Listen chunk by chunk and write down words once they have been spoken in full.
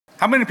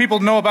How many people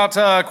know about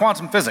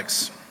quantum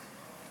physics?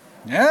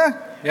 Yeah,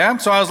 yeah.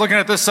 So I was looking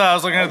at this.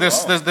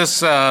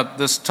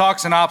 This talk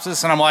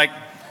synopsis, and I'm like,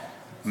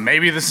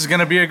 maybe this is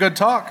going to be a good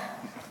talk.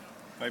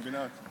 Maybe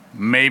not.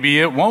 Maybe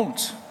it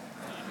won't.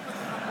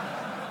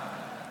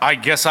 I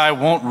guess I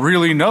won't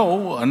really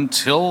know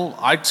until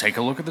I take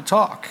a look at the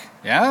talk.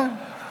 Yeah?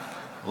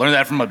 Learned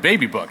that from a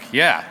baby book.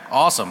 Yeah,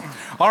 awesome.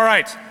 All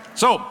right,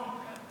 so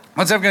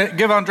let's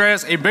give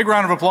Andreas a big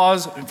round of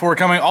applause for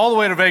coming all the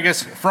way to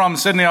Vegas from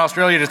Sydney,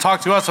 Australia to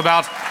talk to us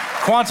about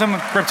quantum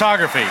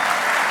cryptography.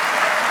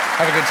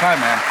 Have a good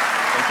time, man.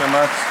 Thank you very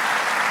much.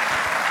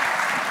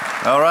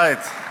 All right.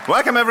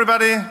 Welcome,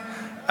 everybody.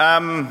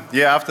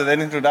 Yeah, after that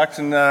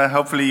introduction,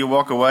 hopefully you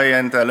walk away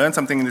and learn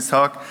something in this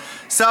talk.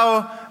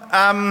 So,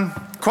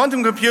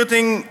 quantum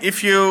computing,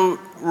 if you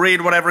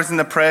read whatever is in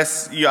the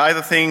press, you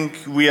either think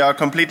we are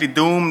completely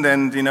doomed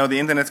and the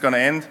internet's going to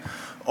end,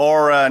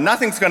 or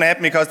nothing's going to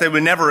happen because they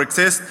will never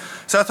exist.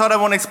 So I thought I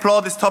want to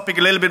explore this topic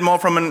a little bit more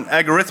from an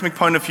algorithmic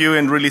point of view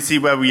and really see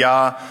where we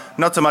are,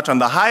 not so much on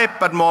the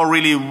hype, but more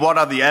really what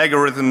are the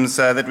algorithms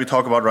that we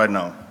talk about right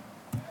now.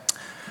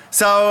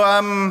 So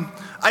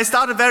I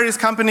started various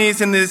companies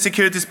in the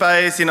security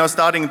space,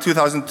 starting in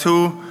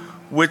 2002,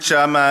 which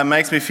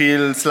makes me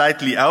feel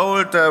slightly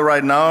old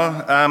right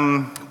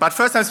now. But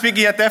first I'm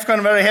speaking at DEF CON,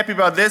 I'm very happy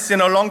about this,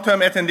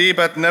 long-term attendee,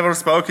 but never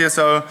spoke here,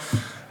 so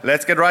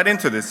let's get right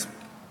into this.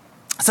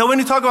 So when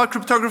you talk about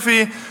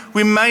cryptography,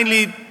 we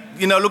mainly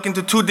look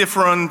into two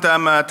different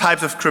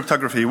types of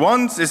cryptography.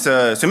 One is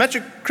a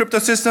symmetric crypto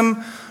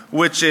system,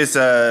 which is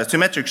a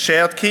symmetric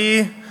shared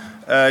key.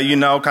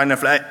 Kind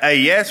of like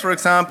AES, for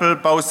example,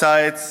 both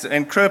sides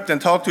encrypt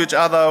and talk to each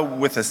other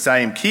with the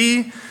same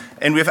key.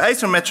 And we have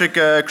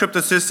asymmetric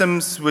crypto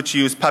systems which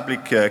use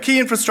public key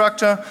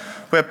infrastructure,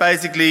 where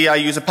basically I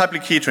use a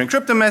public key to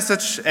encrypt a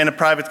message and a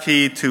private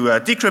key to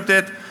decrypt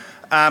it.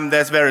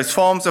 There's various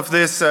forms of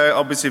this,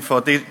 obviously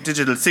for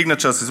digital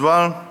signatures as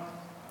well.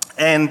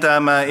 And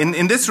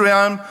in this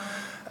realm,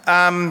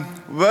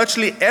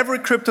 virtually every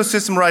crypto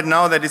system right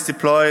now that is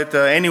deployed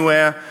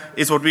anywhere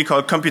is what we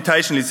call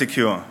computationally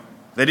secure.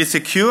 That is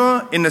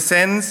secure in the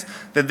sense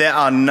that there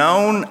are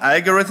known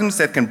algorithms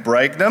that can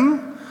break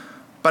them,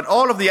 but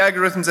all of the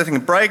algorithms that can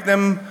break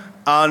them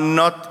are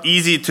not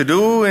easy to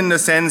do in the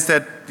sense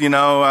that,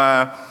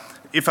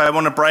 if I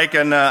want to break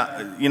an,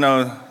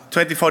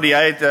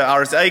 2048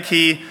 RSA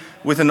key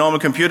with a normal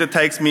computer, it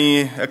takes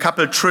me a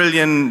couple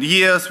trillion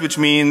years, which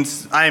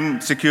means I'm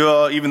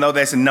secure even though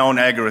there's known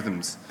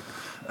algorithms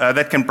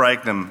that can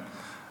break them.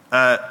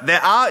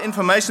 There are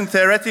information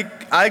theoretic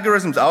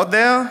algorithms out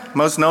there,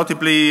 most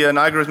notably an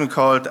algorithm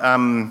called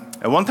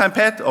a one-time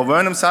pad or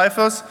Vernam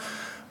ciphers,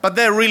 but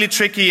they're really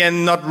tricky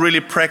and not really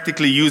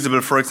practically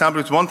usable. For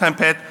example, with one-time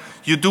pad,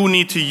 you do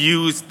need to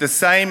use the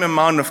same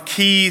amount of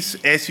keys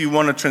as you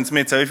want to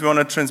transmit. So if you want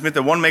to transmit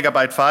a 1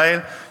 megabyte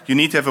file, you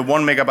need to have a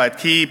 1 megabyte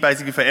key.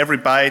 Basically for every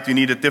byte you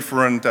need a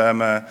different,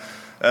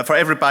 for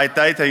every byte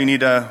data you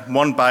need a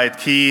 1 byte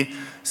key.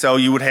 So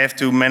you would have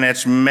to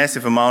manage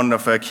massive amount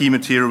of key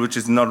material, which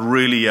is not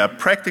really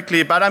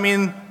practically, but I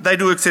mean, they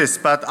do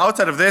exist. But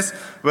outside of this,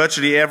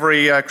 virtually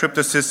every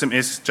crypto system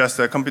is just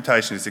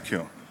computationally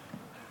secure.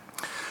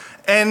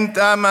 And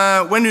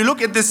when you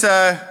look at this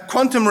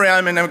quantum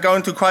realm, and I'm going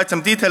into quite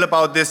some detail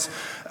about this,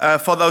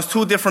 for those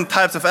two different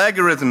types of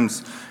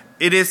algorithms,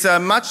 it is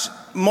much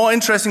more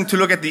interesting to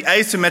look at the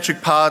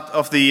asymmetric part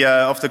of the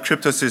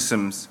crypto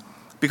systems.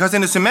 Because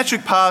in the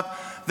symmetric part,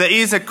 there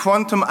is a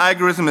quantum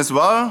algorithm as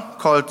well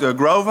called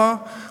Grover,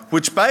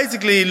 which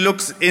basically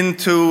looks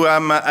into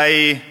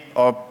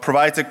or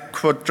provides a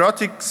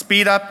quadratic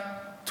speedup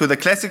to the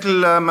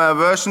classical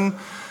version.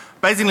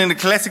 Basically in the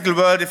classical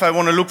world, if I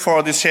want to look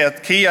for this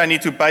shared key, I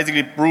need to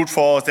basically brute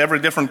force every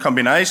different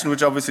combination,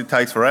 which obviously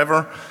takes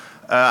forever.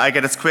 I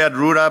get a squared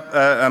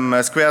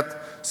squared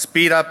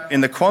speed up in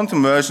the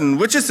quantum version,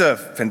 which is a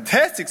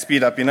fantastic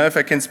speed up. If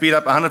I can speed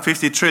up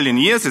 150 trillion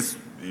years, it's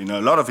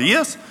a lot of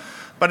years.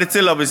 But it's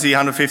still obviously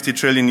 150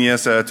 trillion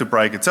years to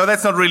break it. So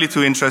that's not really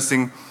too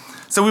interesting.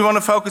 So we want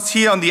to focus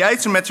here on the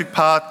asymmetric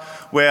part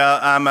where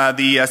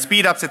the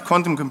speed ups that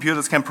quantum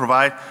computers can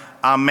provide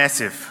are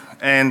massive.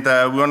 And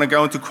we want to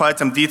go into quite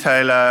some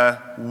detail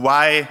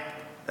why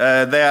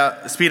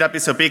their speed up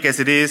is so big as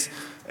it is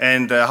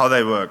and how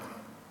they work.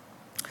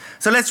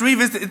 So let's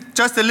revisit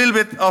just a little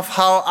bit of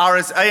how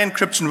RSA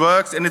encryption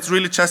works, and it's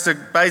really just a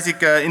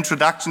basic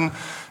introduction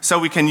so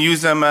we can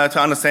use them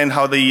to understand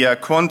how the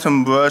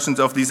quantum versions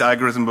of these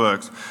algorithms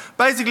works.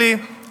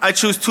 Basically, I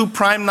choose two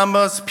prime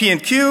numbers, P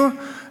and Q,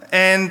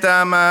 and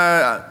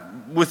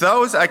with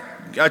those I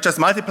just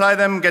multiply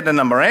them, get the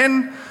number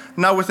n.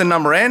 Now with the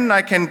number n,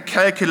 I can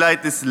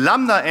calculate this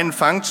lambda n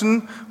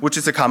function, which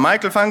is a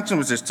Carmichael function,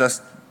 which is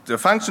just a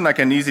function. I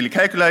can easily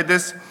calculate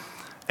this.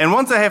 And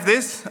once I have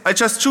this, I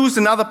just choose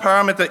another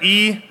parameter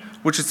e,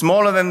 which is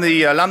smaller than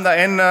the lambda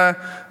n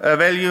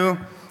value.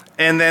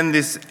 And then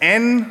this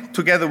n,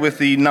 together with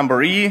the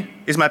number e,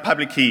 is my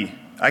public key.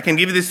 I can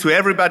give this to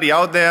everybody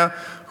out there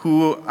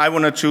who I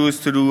want to choose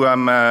to do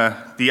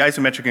the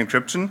asymmetric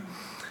encryption.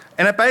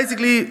 and I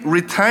basically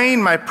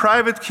retain my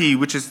private key,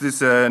 which is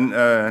this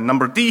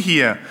number D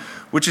here,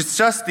 which is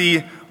just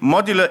the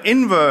modular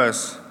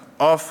inverse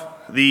of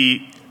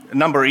the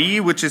number E,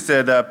 which is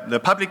the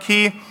public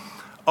key.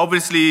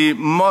 Obviously,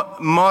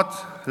 mod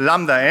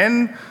lambda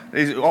n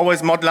is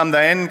always mod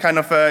lambda n kind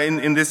of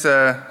in this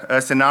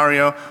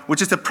scenario,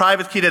 which is the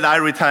private key that I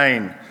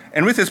retain.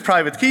 And with this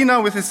private key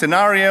now, with this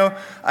scenario,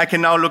 I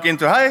can now look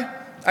into, hey,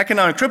 I can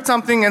now encrypt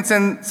something and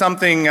send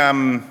something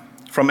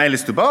from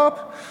Alice to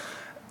Bob.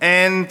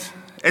 And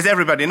as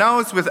everybody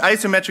knows, with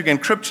asymmetric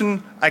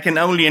encryption, I can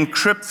only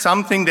encrypt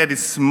something that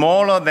is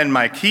smaller than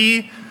my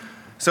key.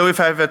 So if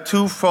I have a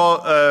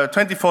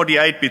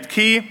 2048-bit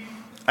key,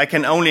 I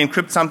can only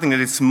encrypt something that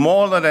is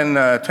smaller than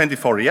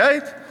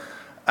 2048.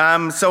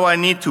 So I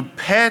need to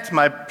pad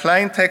my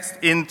plain text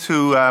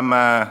into a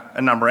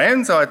number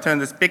n. So I turn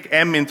this big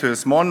M into a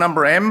small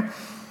number m.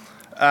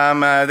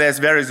 There's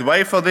various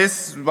ways for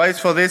this.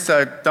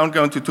 I don't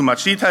go into too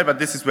much detail, but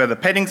this is where the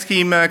padding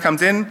scheme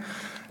comes in.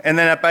 And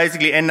then I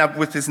basically end up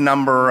with this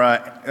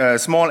number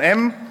small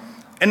m.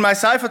 And my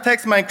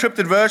ciphertext, my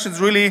encrypted version is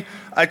really,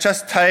 I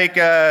just take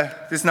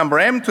this number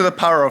m to the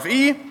power of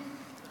e,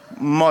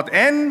 mod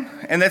n,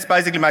 and that's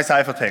basically my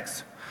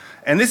ciphertext.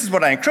 And this is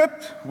what I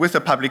encrypt with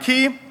the public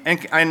key,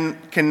 and I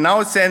can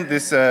now send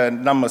this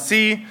number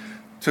C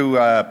to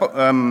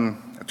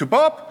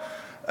Bob,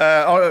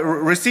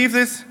 or receive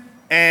this,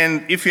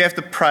 and if you have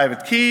the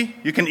private key,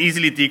 you can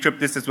easily decrypt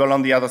this as well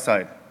on the other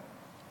side.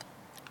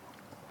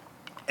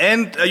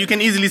 And you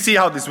can easily see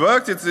how this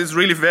works. It's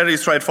really very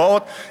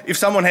straightforward. If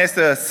someone has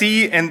the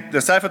C and the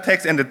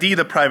ciphertext and the D,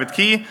 the private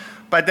key,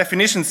 by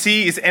definition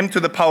C is m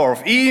to the power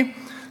of E.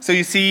 So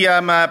you see,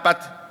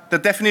 but the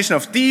definition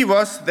of D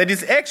was that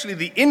it's actually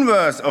the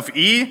inverse of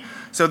E.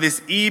 So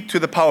this E to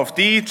the power of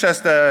D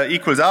just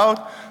equals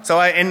out. So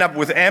I end up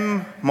with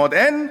M mod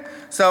N.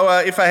 So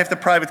if I have the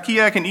private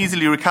key, I can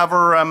easily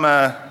recover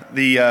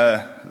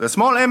the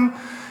small m.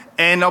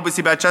 And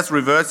obviously by just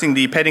reversing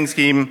the padding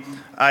scheme,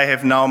 I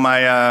have now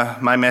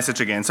my message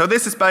again. So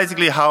this is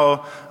basically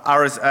how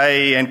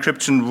RSA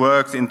encryption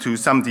works into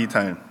some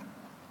detail.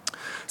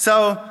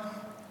 So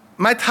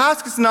my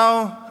task is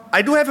now,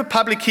 I do have a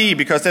public key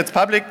because that's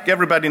public.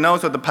 Everybody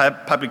knows what the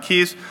public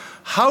key is.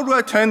 How do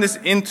I turn this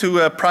into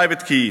a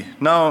private key?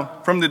 Now,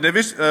 from the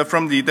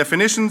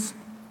definitions,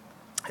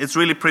 it's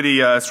really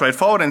pretty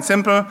straightforward and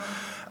simple.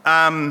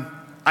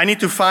 I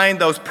need to find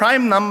those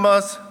prime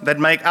numbers that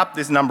make up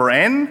this number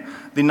n.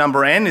 The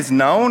number n is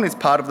known, it's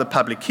part of the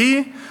public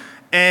key.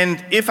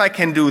 And if I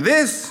can do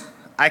this,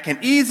 I can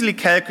easily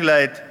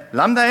calculate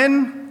lambda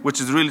n,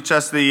 which is really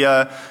just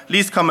the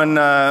least common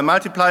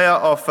multiplier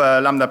of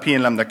lambda p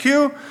and lambda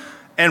q.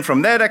 And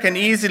from that I can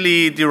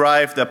easily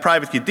derive the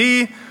private key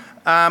d,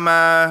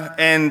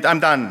 and I'm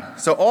done.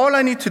 So all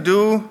I need to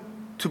do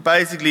to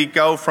basically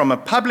go from a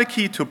public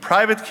key to a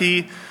private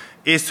key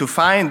is to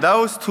find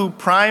those two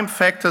prime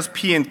factors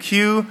p and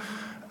q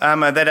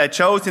that I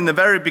chose in the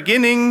very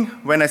beginning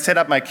when I set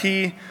up my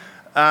key,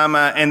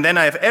 and then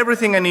I have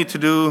everything I need to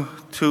do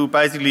to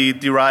basically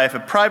derive a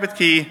private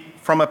key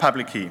from a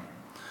public key.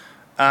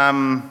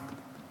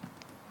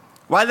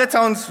 While that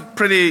sounds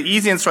pretty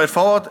easy and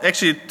straightforward,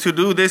 actually to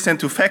do this and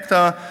to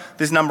factor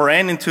this number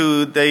n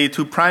into the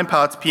two prime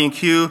parts p and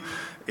q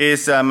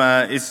is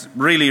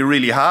really,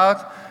 really hard.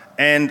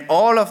 And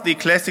all of the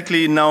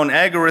classically known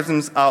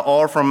algorithms are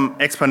all from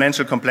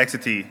exponential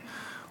complexity,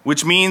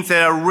 which means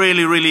they are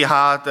really, really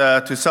hard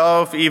to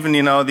solve. Even,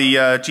 you know, the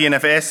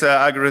GNFS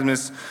algorithm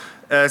is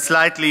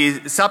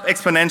slightly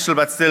sub-exponential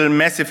but still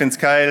massive in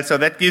scale. So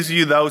that gives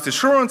you those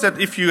assurance that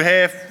if you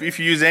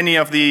use any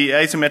of the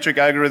asymmetric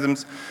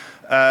algorithms,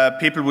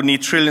 people would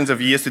need trillions of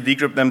years to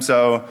decrypt them,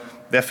 so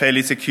they're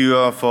fairly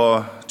secure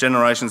for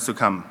generations to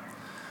come.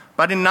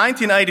 But in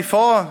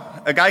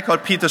 1984, a guy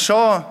called Peter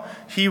Shor,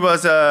 he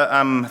was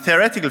a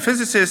theoretical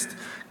physicist,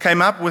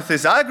 came up with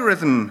this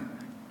algorithm.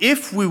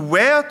 If we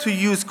were to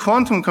use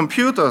quantum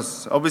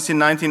computers, obviously in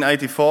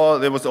 1984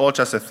 there was all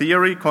just a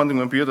theory, quantum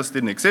computers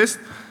didn't exist,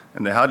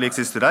 and they hardly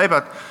exist today,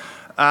 but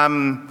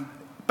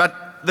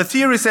the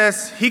theory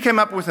says he came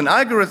up with an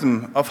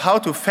algorithm of how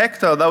to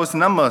factor those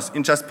numbers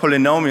in just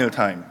polynomial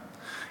time.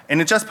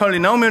 And in just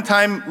polynomial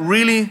time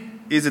really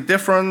is a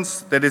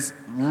difference that is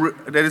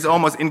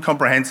almost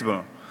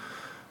incomprehensible.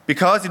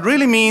 Because it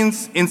really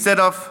means instead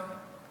of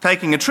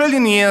taking 1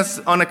 trillion years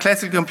on a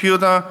classical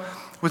computer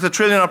with 1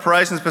 trillion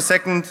operations per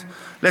second,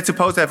 let's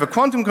suppose I have a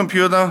quantum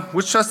computer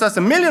which just does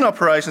 1 million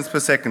operations per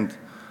second.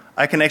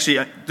 I can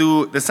actually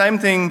do the same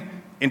thing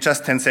in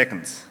just 10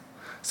 seconds.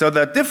 So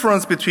the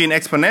difference between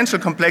exponential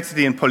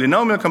complexity and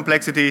polynomial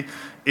complexity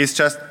is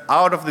just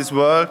out of this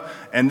world.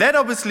 And that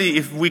obviously,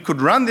 if we could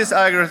run this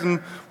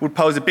algorithm, would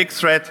pose a big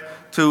threat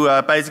to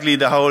basically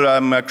the whole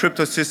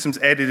crypto systems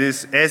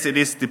as it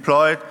is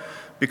deployed.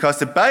 Because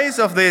the base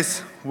of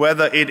this,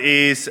 whether it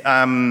is for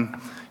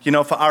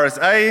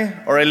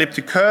RSA or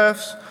elliptic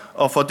curves,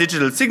 or for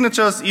digital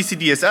signatures,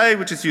 ECDSA,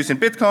 which is used in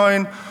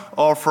Bitcoin,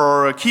 or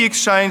for key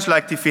exchange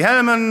like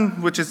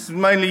Diffie-Hellman, which is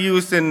mainly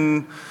used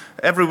in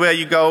everywhere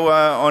you go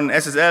on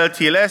SSL,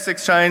 TLS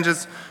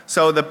exchanges.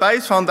 So the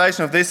base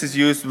foundation of this is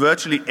used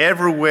virtually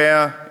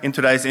everywhere in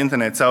today's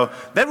internet. So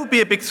that would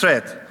be a big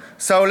threat.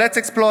 So let's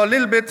explore a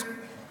little bit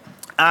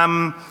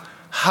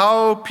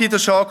how Peter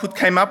Shor could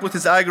come up with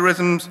his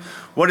algorithms,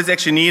 what is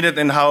actually needed,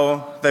 and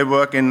how they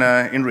work in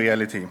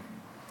reality.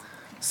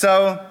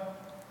 So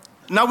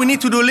now we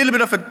need to do a little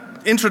bit of an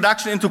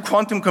introduction into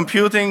quantum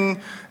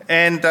computing,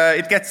 and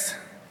it gets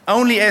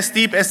only as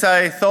deep as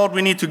I thought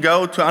we need to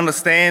go to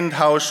understand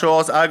how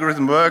Shor's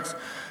algorithm works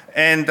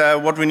and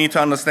what we need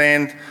to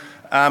understand.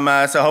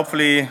 So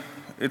hopefully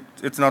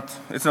it's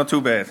not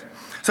too bad.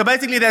 So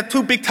basically there are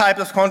two big types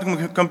of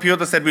quantum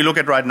computers that we look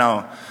at right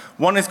now.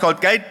 One is called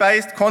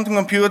gate-based quantum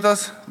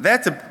computers.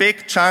 That's a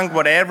big chunk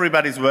what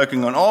everybody's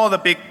working on. All the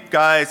big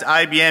guys,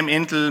 IBM,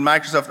 Intel,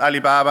 Microsoft,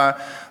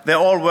 Alibaba, they're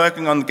all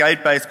working on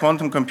gate-based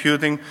quantum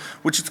computing,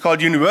 which is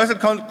called universal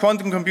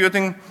quantum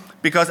computing,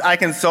 because I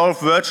can solve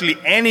virtually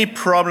any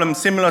problem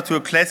similar to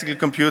a classical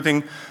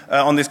computing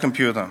on this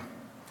computer.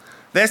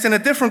 There's a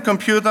different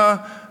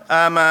computer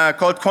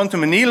called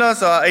quantum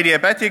annealers or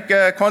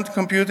adiabatic quantum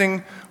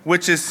computing,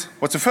 which is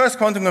what's the first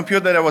quantum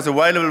computer that was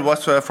available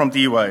was from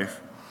D-Wave.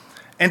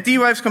 And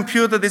D-Wave's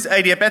computer, this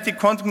adiabatic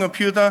quantum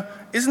computer,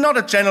 is not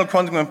a general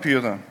quantum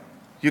computer.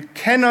 You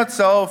cannot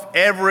solve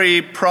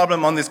every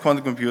problem on this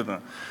quantum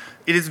computer.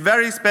 It is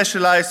very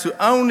specialized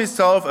to only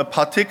solve a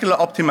particular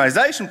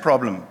optimization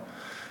problem.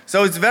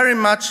 So it's very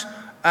much,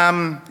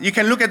 you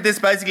can look at this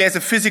basically as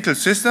a physical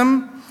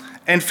system,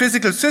 and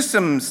physical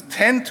systems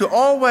tend to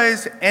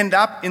always end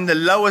up in the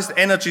lowest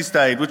energy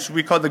state, which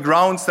we call the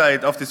ground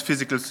state of this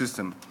physical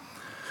system.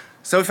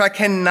 So if I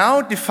can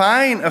now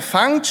define a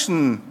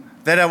function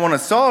that I want to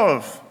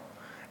solve,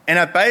 and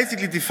I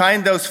basically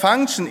define those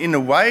functions in a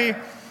way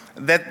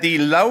that the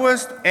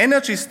lowest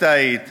energy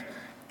state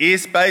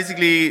is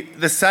basically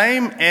the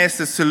same as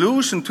the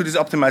solution to this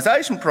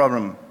optimization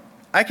problem,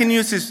 I can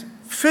use this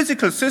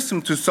physical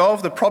system to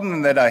solve the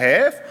problem that I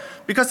have,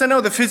 because I know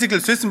the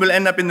physical system will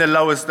end up in the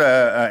lowest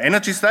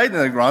energy state, in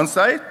the ground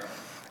state,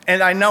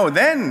 and I know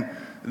then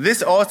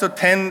this also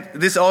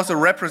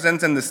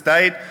represents in the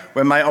state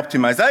where my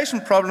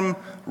optimization problem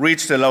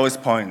reached the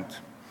lowest point.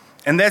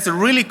 And there's a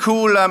really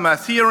cool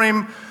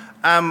theorem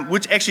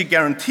which actually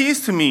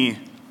guarantees to me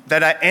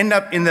that I end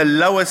up in the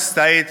lowest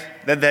state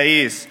that there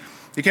is.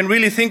 You can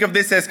really think of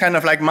this as kind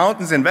of like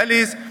mountains and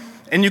valleys,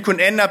 and you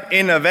could end up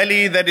in a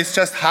valley that is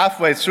just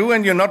halfway through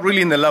and you're not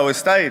really in the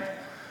lowest state.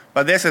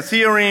 But there's a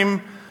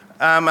theorem,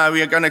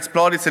 we are going to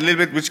explore this a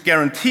little bit, which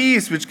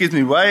guarantees, which gives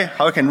me way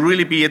how I can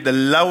really be at the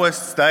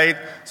lowest state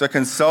so I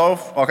can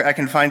solve, or I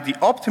can find the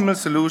optimal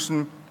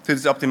solution to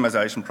this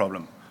optimization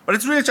problem. But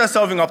it's really just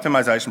solving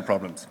optimization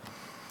problems.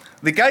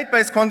 The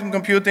gate-based quantum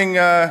computing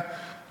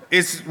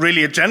is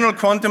really a general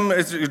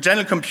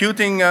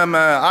computing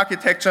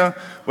architecture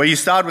where you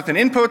start with an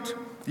input,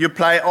 you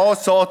apply all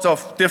sorts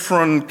of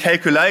different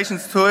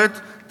calculations to it.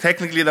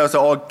 Technically, those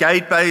are all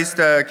gate-based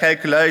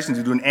calculations.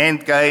 You do an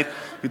AND gate,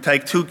 you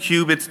take 2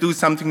 qubits, do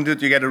something to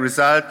it, you get a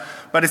result.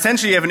 But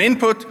essentially, you have an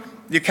input,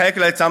 you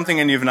calculate something,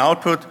 and you have an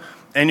output.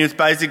 And it's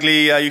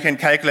basically, you can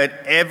calculate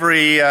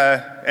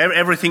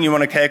everything you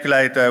want to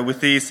calculate with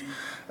these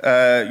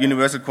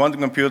universal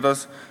quantum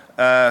computers,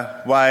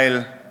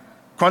 while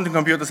quantum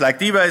computers like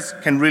D-Wave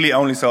can really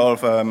only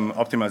solve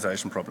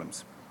optimization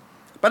problems.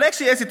 But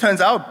actually, as it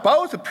turns out,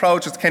 both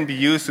approaches can be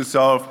used to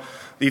solve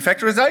the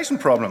factorization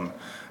problem.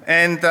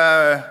 And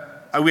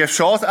we have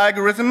Shor's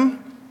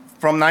algorithm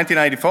from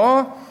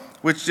 1994,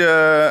 which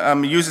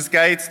uses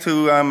gates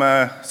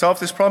to solve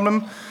this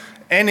problem.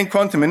 And in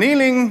quantum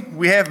annealing,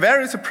 we have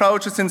various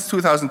approaches since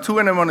 2002,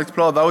 and I want to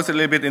explore those a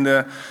little bit in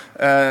the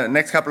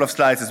next couple of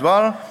slides as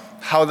well,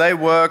 how they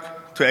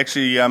work to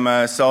actually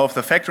solve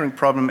the factoring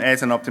problem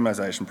as an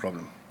optimization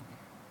problem.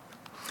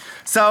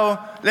 So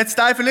let's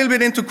dive a little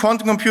bit into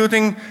quantum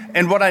computing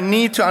and what I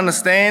need to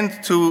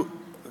understand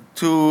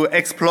to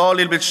explore a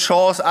little bit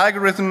Shor's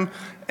algorithm,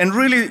 and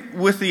really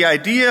with the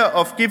idea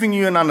of giving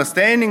you an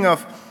understanding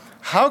of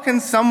how can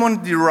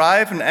someone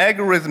derive an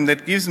algorithm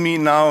that gives me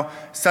now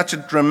such a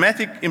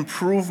dramatic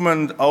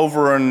improvement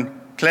over a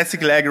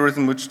classical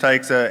algorithm which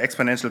takes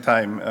exponential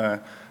time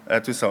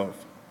to solve.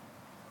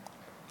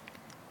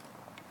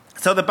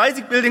 So the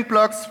basic building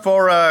blocks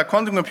for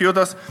quantum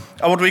computers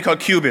are what we call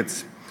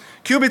qubits.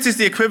 Qubits is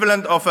the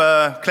equivalent of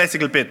a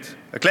classical bit.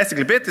 A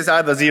classical bit is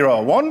either 0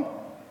 or 1.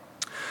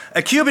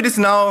 A qubit is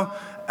now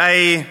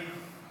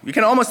you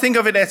can almost think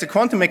of it as a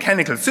quantum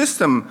mechanical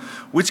system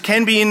which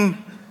can be in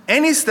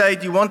any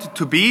state you want it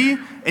to be,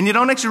 and you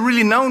don't actually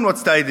really know in what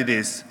state it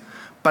is.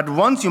 But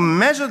once you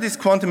measure this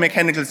quantum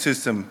mechanical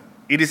system,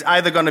 it is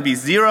either going to be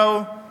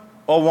 0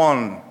 or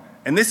 1.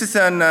 And this is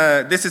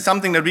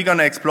something that we're going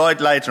to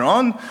exploit later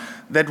on,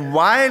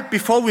 that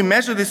before we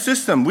measure this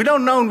system, we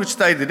don't know in which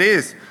state it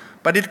is,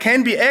 but it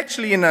can be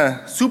actually in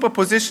a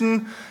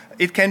superposition,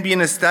 it can be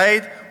in a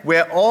state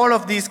where all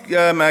of these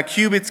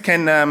qubits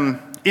can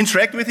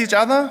interact with each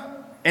other,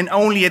 and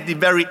only at the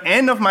very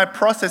end of my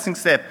processing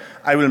step,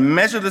 I will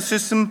measure the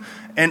system,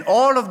 and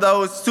all of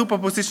those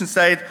superposition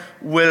states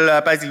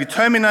will basically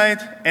terminate,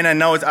 and I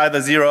know it's either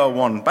 0 or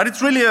 1. But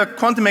it's really a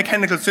quantum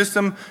mechanical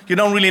system. You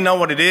don't really know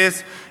what it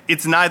is.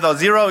 It's neither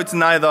 0, it's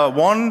neither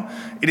 1.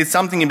 It is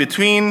something in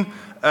between.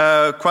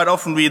 Quite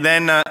often we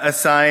then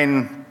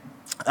assign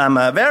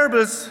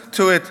variables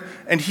to it,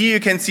 and here you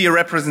can see a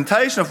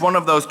representation of one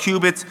of those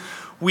qubits.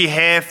 We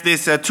have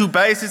these two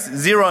bases,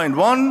 0 and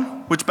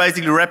 1, which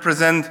basically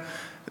represent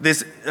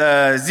this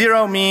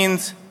 0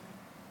 means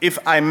if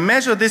I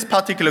measure this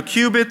particular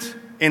qubit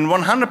in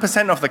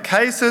 100% of the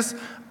cases,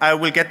 I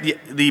will get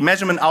the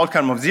measurement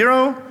outcome of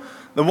 0.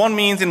 The 1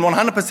 means in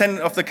 100%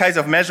 of the case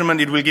of measurement,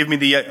 it will give me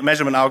the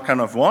measurement outcome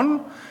of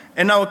 1.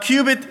 And our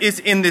qubit is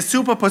in the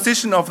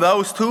superposition of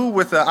those two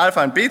with alpha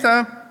and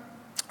beta.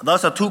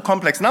 Those are two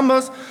complex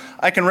numbers.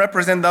 I can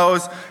represent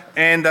those,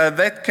 and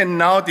that can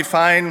now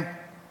define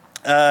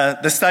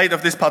the state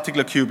of this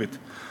particular qubit.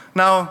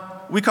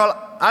 Now, we call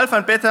alpha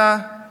and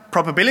beta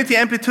probability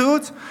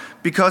amplitudes,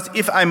 because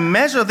if I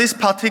measure this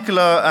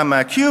particular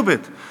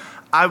qubit,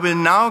 I will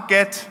now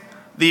get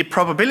the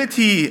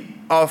probability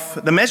of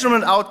the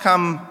measurement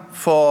outcome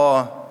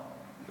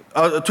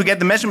to get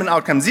the measurement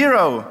outcome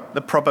 0,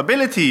 the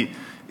probability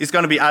is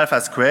going to be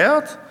alpha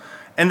squared,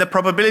 and the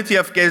probability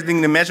of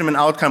getting the measurement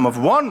outcome of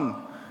 1,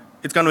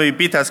 it's going to be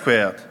beta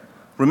squared.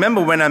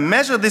 Remember, when I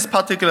measure this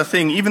particular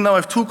thing, even though I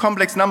have two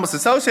complex numbers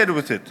associated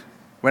with it,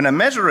 when I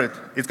measure it,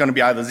 it's going to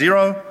be either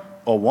 0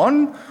 or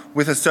 1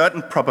 with a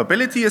certain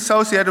probability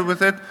associated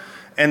with it,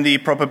 and the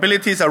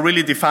probabilities are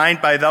really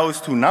defined by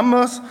those two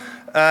numbers,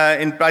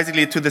 and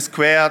basically to the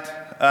squared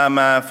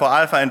for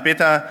alpha and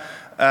beta.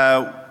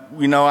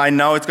 I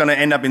know it's going to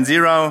end up in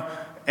 0,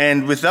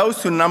 and with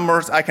those two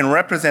numbers I can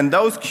represent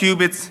those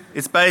qubits.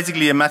 It's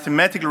basically a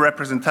mathematical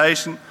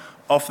representation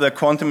of the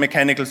quantum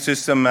mechanical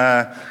system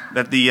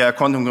that the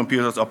quantum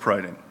computers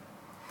operate in.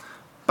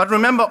 But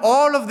remember,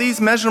 all of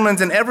these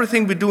measurements and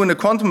everything we do in the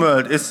quantum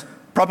world is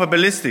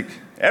probabilistic.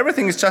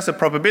 Everything is just a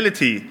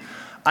probability.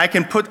 I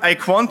can put a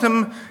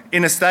quantum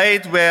in a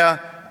state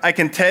where I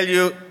can tell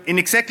you in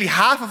exactly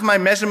half of my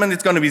measurement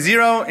it's going to be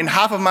 0, in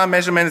half of my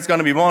measurement it's going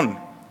to be 1,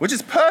 which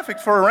is perfect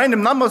for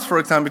random numbers, for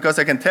example, because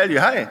I can tell you,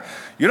 hey,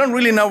 you don't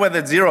really know whether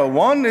it's 0 or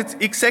 1. It's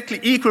exactly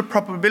equal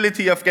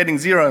probability of getting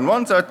 0 and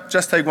 1, so I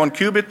just take one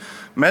qubit,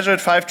 measure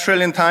it 5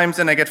 trillion times,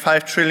 and I get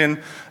 5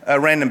 trillion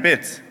random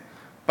bits.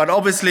 But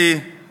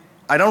obviously,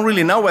 I don't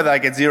really know whether I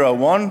get 0 or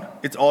 1.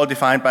 It's all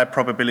defined by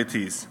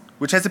probabilities,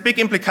 which has a big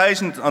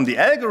implication on the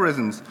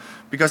algorithms,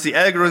 because the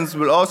algorithms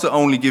will also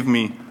only give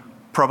me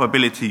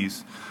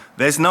probabilities.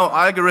 There's no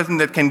algorithm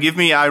that can give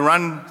me, I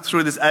run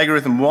through this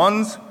algorithm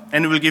once,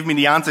 and it will give me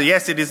the answer,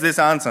 yes, it is this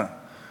answer.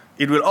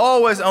 It will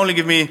always only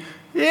give me,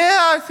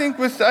 yeah, I think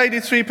with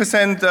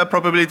 83%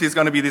 probability it's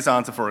going to be this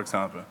answer, for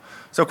example.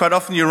 So quite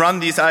often you run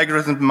these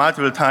algorithms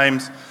multiple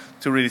times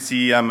to really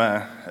see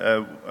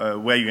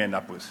where you end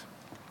up with.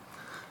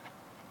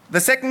 The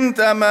second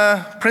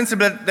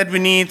principle that we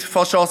need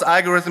for Shor's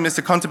algorithm is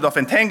the concept of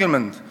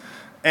entanglement.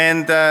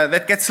 And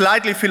that gets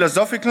slightly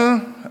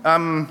philosophical.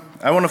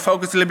 I want to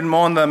focus a little bit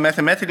more on the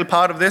mathematical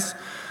part of this.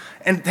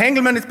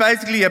 Entanglement is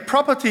basically a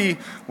property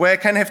where I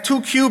can have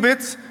two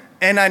qubits,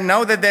 and I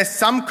know that there's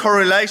some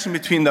correlation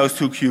between those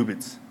two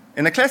qubits.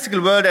 In a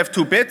classical world, I have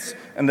two bits,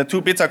 and the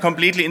two bits are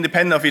completely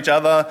independent of each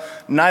other.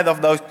 Neither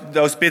of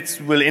those bits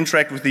will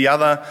interact with the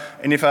other.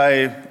 And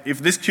if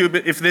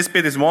this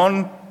bit is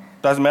 1,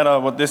 doesn't matter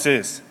what this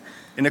is.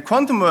 In a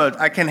quantum world,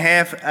 I can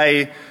have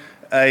a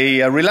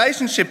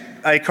relationship,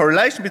 a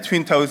correlation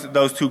between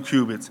those two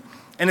qubits.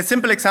 And a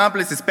simple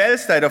example is this Bell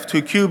state of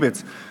two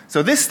qubits.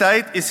 So this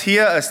state is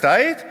here a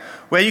state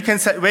where you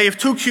have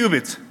two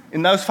qubits.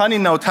 In those funny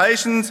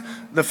notations,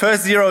 the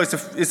first 0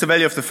 is the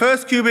value of the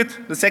first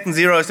qubit, the second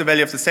 0 is the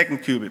value of the second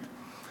qubit.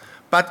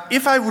 But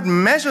if I would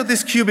measure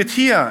this qubit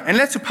here, and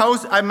let's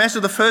suppose I measure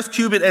the first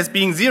qubit as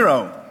being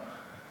 0,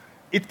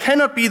 it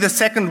cannot be the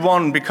second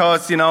one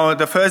because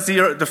the first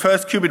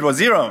qubit was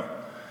 0.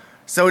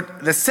 So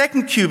the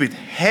second qubit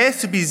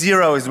has to be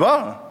 0 as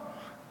well.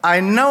 I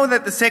know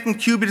that the second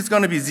qubit is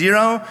going to be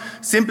 0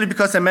 simply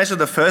because I measure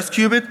the first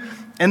qubit,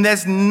 and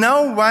there's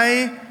no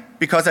way,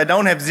 because I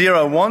don't have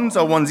 0 1s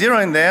or 1 0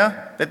 in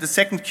there, that the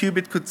second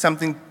qubit could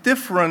something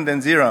different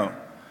than 0.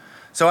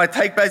 So I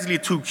take basically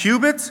two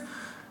qubits,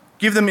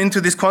 give them into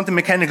this quantum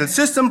mechanical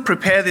system,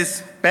 prepare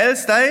this Bell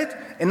state,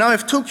 and now I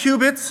have two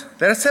qubits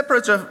that are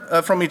separate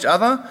from each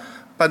other,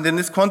 but in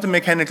this quantum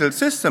mechanical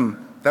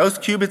system, those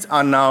qubits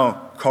are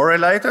now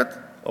correlated,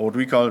 or what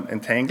we call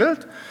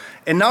entangled.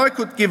 And now I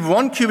could give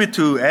one qubit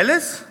to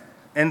Alice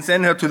and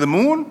send her to the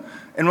moon,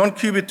 and one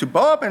qubit to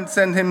Bob and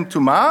send him to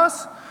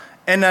Mars.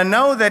 And I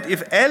know that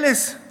if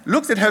Alice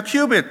looks at her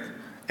qubit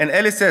and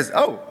Alice says,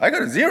 oh, I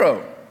got a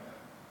 0,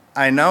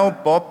 I know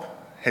Bob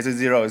has a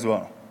 0 as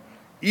well.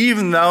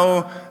 Even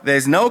though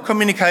there's no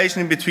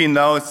communication between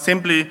those,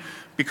 simply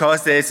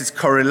because there's this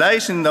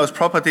correlation, those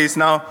properties.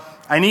 Now,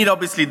 I need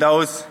obviously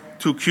those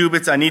two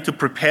qubits, I need to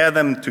prepare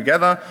them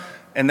together,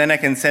 and then I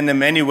can send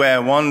them anywhere I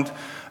want.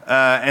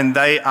 And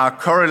they are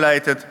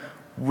correlated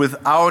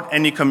without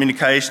any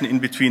communication in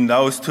between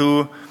those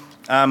two.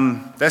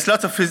 There's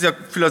lots of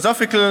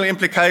philosophical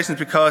implications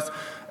because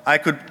I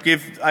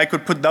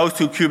could put those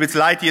two qubits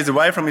light years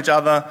away from each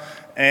other,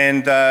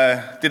 and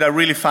did I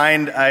really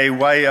find a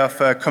way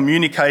of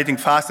communicating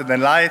faster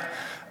than light?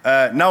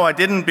 No, I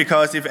didn't,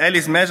 because if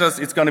Alice measures,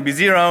 it's going to be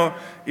 0.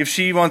 If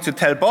she wants to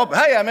tell Bob,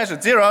 hey, I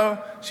measured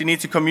 0, she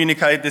needs to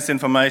communicate this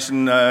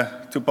information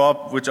to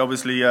Bob, which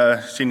obviously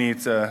she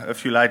needs a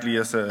few light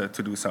years to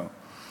do so.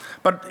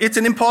 But it's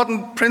an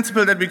important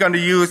principle that we're going to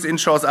use in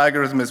Shor's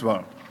algorithm as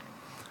well.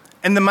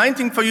 And the main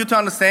thing for you to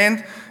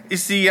understand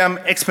is the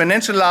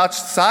exponential large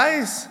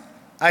size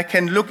I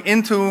can look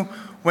into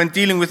when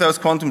dealing with those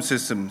quantum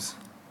systems.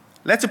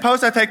 Let's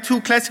suppose I take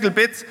 2 classical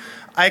bits.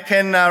 I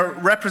can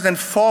represent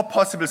 4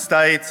 possible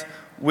states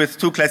with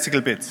 2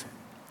 classical bits.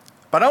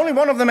 But only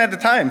one of them at a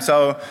time.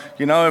 So,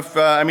 you know, if,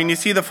 you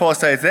see the 4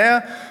 states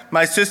there.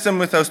 My system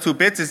with those 2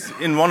 bits is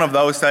in one of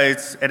those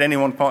states at any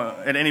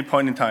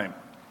point in time.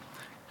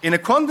 In a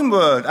quantum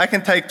world, I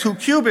can take 2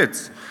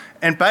 qubits,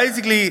 and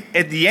basically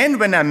at the end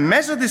when I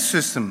measure this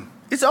system,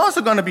 it's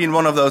also going to be in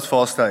one of those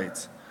 4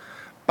 states.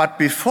 But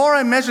before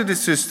I measure this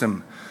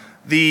system,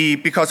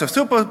 because of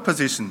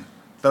superposition,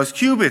 those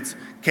qubits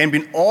can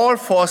be in all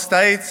 4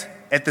 states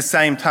at the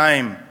same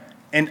time.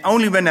 And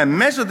only when I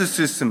measure the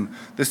system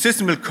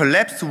will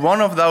collapse to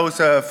one of those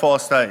 4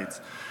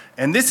 states.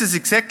 And this is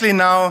exactly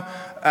now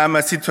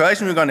a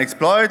situation we're going to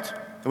exploit,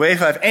 where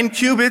if I have n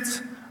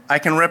qubits, I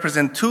can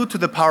represent 2 to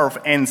the power of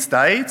n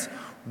states.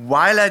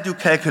 While I do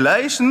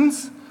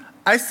calculations,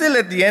 I still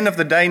at the end of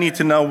the day need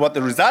to know what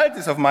the result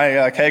is of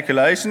my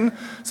calculation.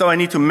 So I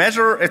need to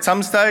measure at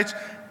some stage,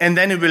 and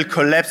then it will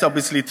collapse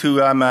obviously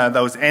to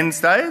those n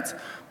states.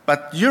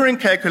 But during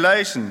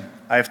calculation,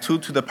 I have 2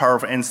 to the power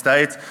of n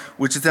states,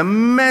 which is a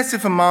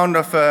massive amount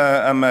of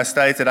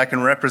states that I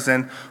can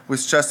represent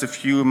with just a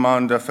few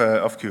amount of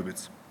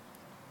qubits.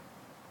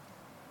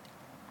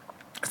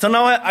 So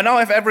now I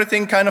have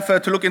everything kind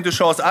of to look into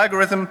Shor's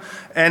algorithm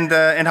and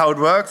how it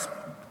works.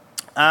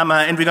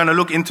 And we're going to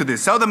look into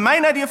this. So the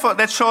main idea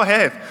that Shor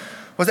had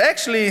was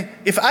actually,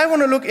 if I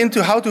want to look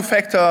into how to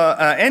factor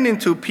n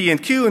into p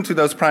and q into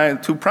those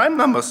 2 prime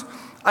numbers,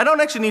 I don't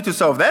actually need to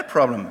solve that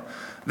problem.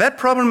 That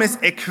problem is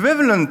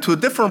equivalent to a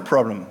different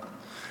problem.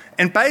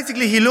 And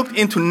basically he looked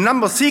into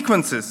number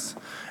sequences,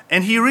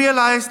 and he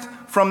realized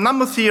from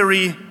number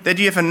theory that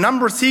you have a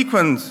number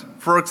sequence.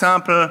 For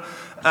example,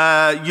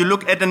 you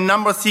look at a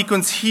number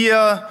sequence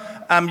here,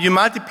 you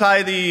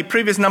multiply the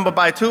previous number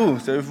by 2.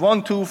 So if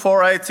 1, 2,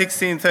 4, 8,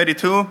 16,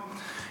 32.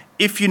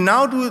 If you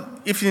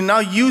now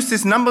use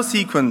this number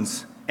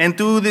sequence and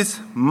do this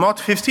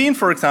mod 15,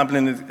 for example,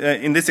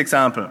 in this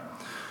example,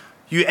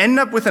 you end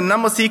up with a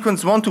number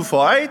sequence 1, 2,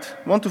 4, 8,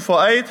 1, 2,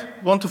 4, 8,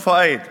 1, 2,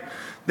 4, 8.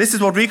 This is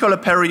what we call a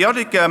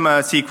periodic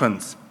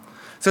sequence.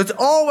 So it's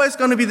always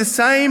going to be the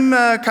same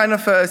kind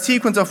of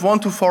sequence of 1,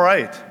 2, 4,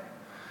 8.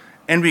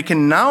 And we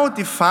can now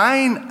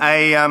define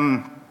a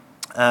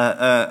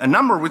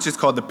number which is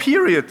called the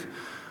period,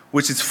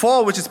 which is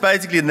 4, which is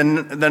basically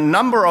the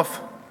number of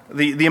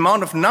the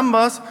amount of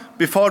numbers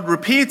before it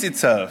repeats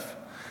itself.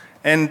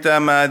 And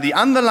the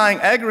underlying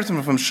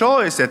algorithm from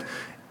Shor is that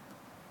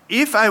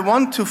if I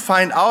want to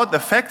find out the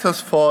factors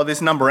for this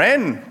number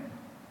n,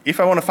 if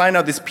I want to find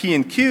out this p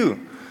and q,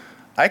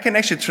 I can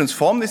actually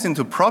transform this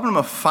into a problem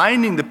of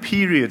finding the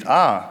period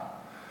r.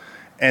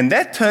 And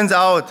that turns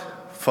out,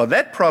 for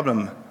that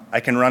problem, I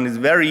can run this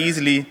very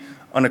easily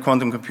on a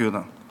quantum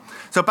computer.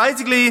 So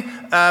basically,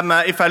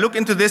 if I look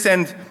into this,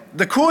 and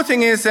the cool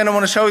thing is, and I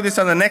want to show you this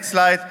on the next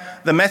slide,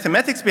 the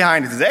mathematics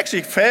behind it is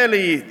actually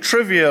fairly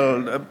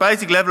trivial. A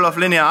basic level of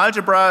linear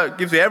algebra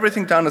gives you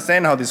everything to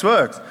understand how this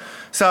works.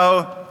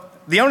 So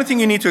the only thing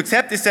you need to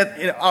accept is that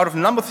out of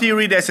number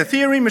theory, there's a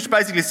theorem which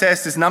basically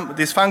says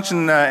this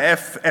function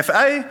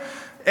fa,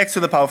 x to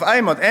the power of I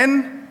mod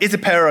n, is a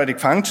periodic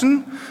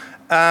function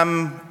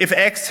if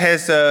x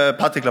has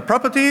particular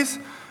properties.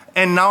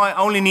 And now I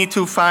only need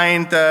to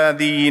find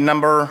the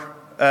number,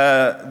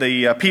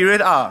 the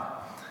period r.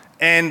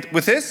 And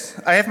with this,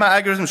 I have my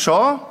algorithm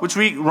Shor, which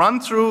we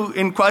run through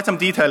in quite some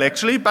detail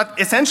actually, but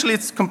essentially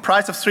it's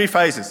comprised of 3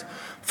 phases.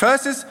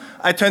 First is,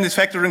 I turn this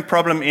factoring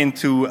problem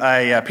into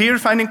a period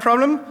finding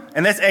problem,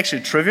 and that's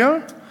actually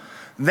trivial.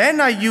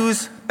 Then I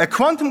use a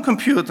quantum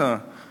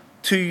computer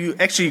to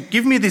actually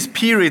give me this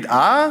period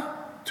r.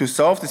 To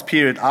solve this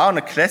period r on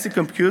a classic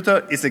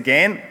computer is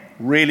again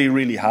really,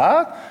 really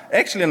hard.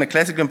 Actually, on a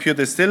classic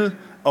computer is still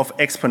of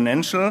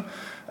exponential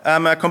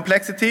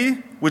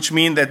complexity, which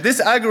means that this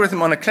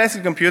algorithm on a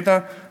classic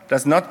computer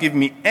does not give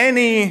me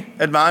any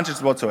advantage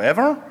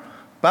whatsoever.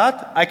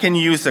 But I can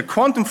use a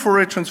quantum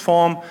Fourier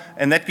transform,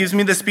 and that gives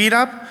me the speed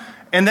up.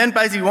 And then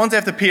basically once I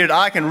have the period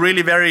r, I can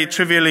really very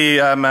trivially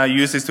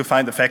use this to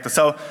find the factor.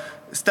 So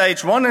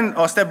stage 1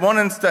 or step 1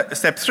 and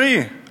step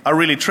 3 are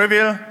really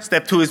trivial.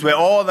 Step 2 is where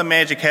all the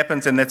magic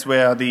happens, and that's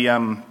where the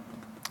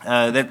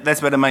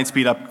that's where the main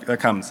speed up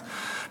comes.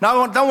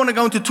 Now I don't want to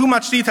go into too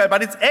much detail,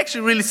 but it's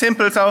actually really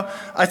simple. So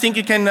I think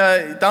you can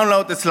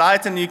download the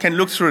slides and you can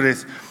look through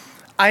this.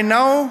 I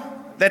know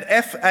that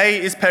fa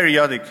is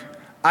periodic.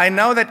 I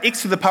know that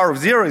x to the power of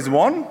 0 is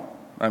 1.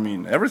 I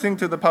mean, everything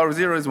to the power of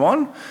 0 is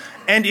 1.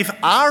 And if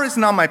r is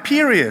now my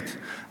period,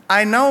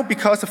 I know,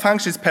 because the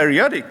function is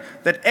periodic,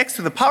 that x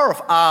to the power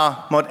of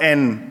r mod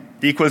n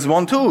equals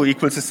 1, 2,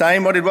 equals the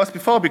same what it was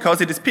before,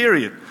 because it is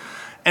period.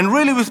 And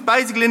really, with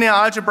basic linear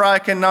algebra, I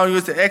can now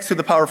use the x to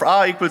the power of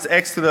r equals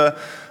x to the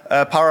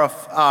power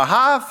of r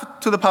half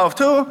to the power of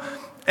 2.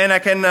 And I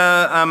can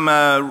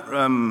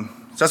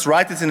just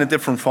write this in a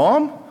different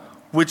form,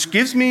 which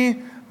gives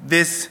me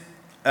this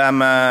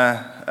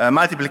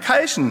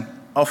multiplication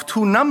of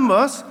two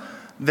numbers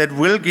that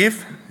will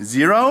give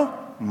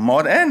 0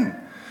 mod n.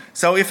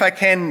 So if I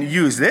can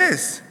use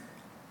this,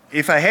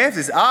 if I have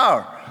this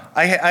r,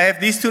 I have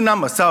these two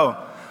numbers. So,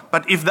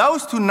 but if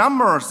those two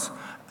numbers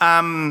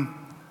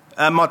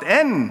mod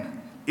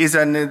n is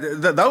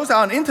those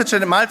are an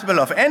integer multiple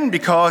of n,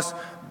 because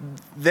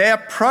their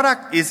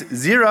product is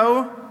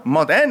 0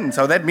 mod n.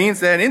 So that means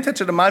they're an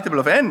integer multiple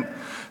of n.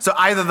 So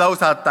either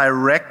those are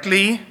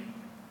directly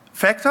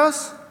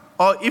factors,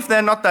 or if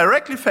they're not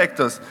directly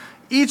factors,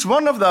 each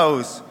one of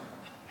those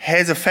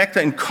has a factor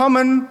in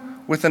common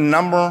with the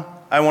number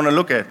I want to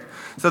look at.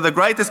 So the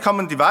greatest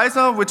common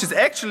divisor, which is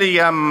actually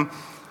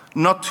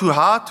not too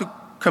hard to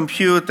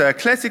compute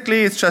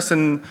classically, it's just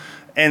an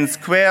n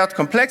squared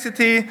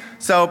complexity.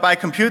 So by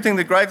computing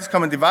the greatest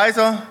common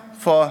divisor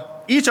for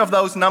each of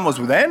those numbers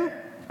with n,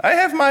 I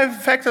have my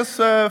factors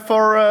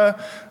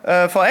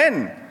for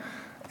n.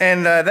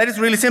 And that is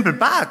really simple,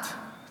 but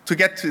to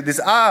get to this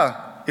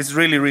r is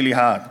really, really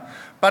hard.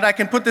 But I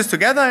can put this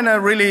together in a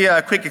really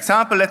quick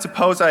example. Let's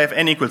suppose I have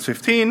n equals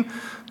 15.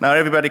 Now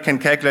everybody can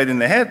calculate in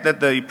their head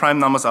that the prime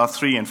numbers are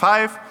 3 and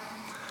 5.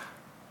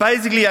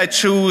 Basically, I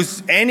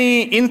choose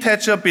any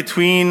integer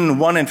between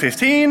 1 and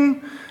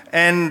 15.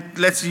 And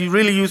let's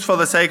really use, for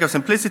the sake of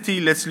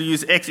simplicity, let's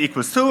use x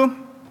equals 2.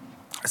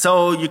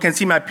 So you can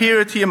see my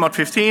period here, mod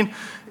 15,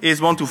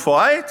 is 1, 2,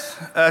 4,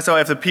 8. So I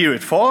have the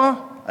period 4.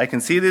 I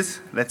can see this.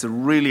 That's a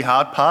really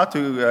hard part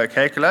to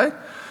calculate.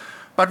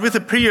 But with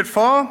the period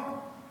 4,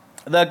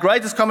 the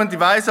greatest common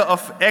divisor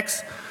of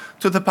x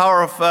to the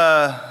power of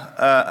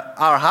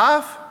r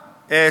half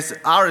is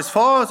r is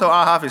 4, so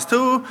r half is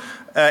 2.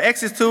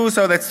 X is 2,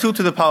 so that's 2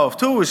 to the power of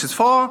 2, which is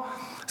 4.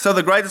 So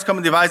the greatest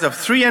common divisor of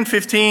 3 and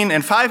 15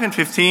 and 5 and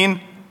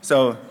 15,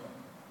 so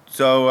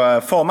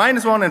 4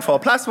 minus 1 and 4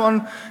 plus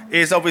 1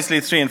 is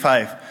obviously 3 and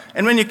 5.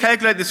 And when you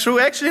calculate this through,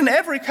 actually in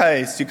every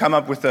case you come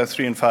up with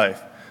 3 and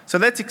 5. So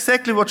that's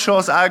exactly what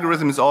Shor's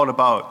algorithm is all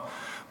about.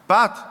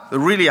 But the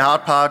really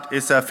hard part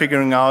is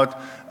figuring out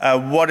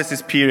what is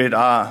this period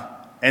r.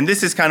 And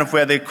this is kind of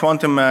where the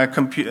quantum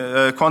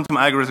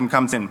algorithm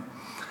comes in.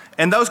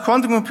 And those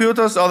quantum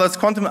computers or those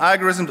quantum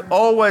algorithms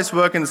always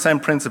work in the same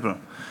principle.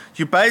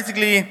 You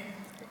basically,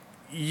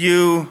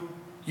 you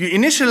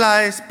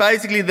initialize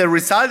basically the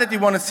result that you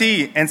want to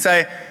see and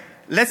say,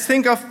 let's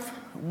think of,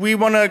 we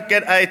want to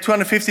get a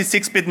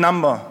 256-bit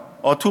number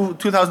or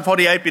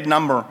 2048-bit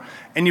number.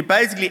 And you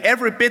basically,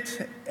 every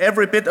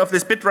bit of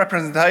this bit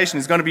representation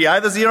is going to be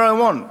either 0 or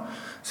 1.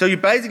 So you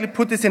basically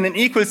put this in an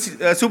equal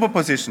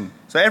superposition.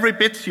 So every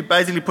bit you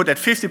basically put at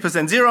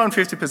 50% 0 and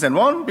 50%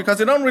 1, because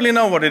you don't really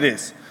know what it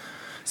is.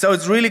 So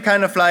it's really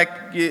kind of like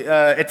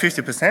at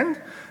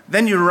 50%.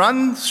 Then you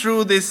run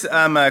through this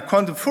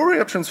quantum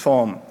Fourier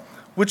transform,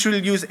 which will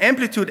use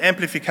amplitude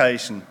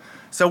amplification.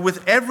 So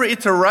with every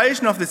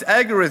iteration of this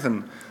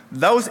algorithm,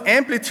 those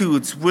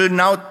amplitudes will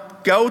now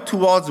go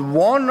towards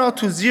 1 or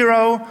to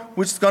 0,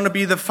 which is going to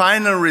be the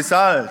final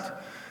result.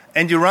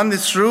 And you run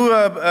this through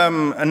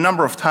a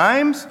number of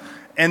times,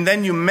 and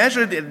then you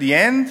measure it at the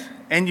end,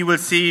 and you will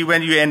see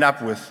when you end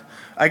up with.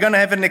 I'm going to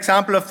have an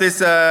example of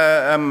this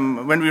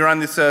when we run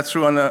this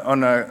through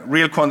on a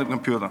real quantum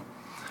computer.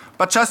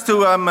 But just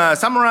to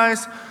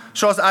summarize,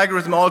 Shor's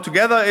algorithm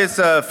altogether is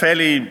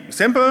fairly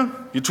simple.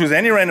 You choose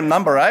any random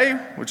number a,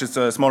 which is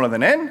smaller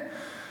than n.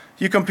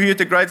 You compute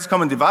the greatest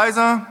common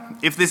divisor.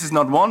 If this is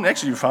not 1,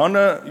 actually you found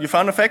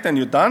a factor and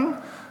you're done.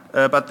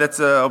 But that's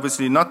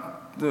obviously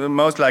not,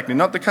 most likely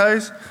not the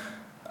case.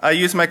 I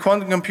use my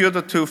quantum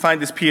computer to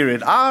find this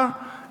period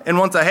r. And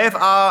once I have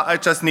r, I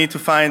just need to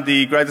find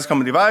the greatest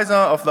common divisor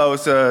of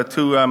those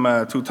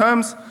two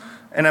terms,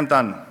 and I'm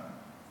done.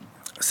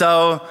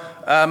 So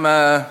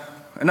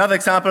another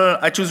example,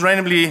 I choose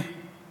randomly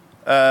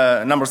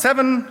number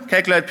 7,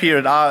 calculate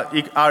period r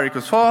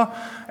equals 4.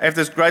 I have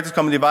this greatest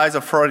common divisor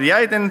of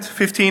 48 and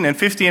 15, and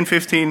 50 and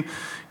 15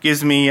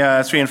 gives me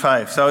 3 and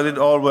 5. So it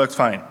all works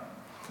fine.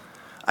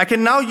 I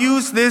can now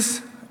use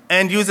this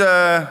and use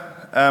a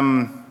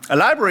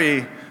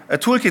library, a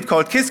toolkit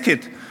called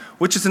QuizKit,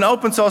 which is an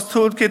open source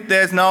toolkit.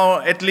 There's now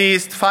at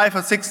least 5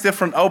 or 6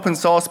 different open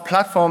source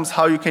platforms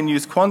how you can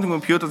use quantum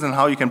computers and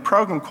how you can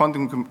program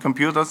quantum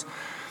computers,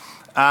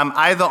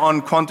 either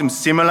on quantum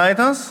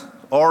simulators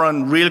or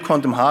on real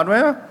quantum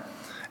hardware.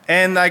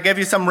 And I gave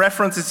you some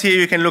references here.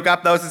 You can look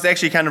up those. It's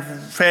actually kind of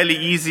fairly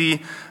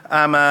easy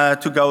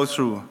to go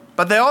through.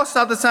 But they all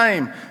start the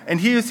same. And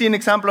here you see an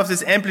example of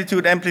this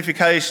amplitude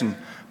amplification.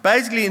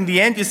 Basically, in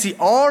the end, you see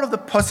all of the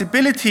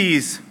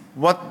possibilities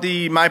what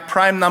my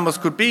prime numbers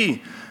could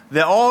be.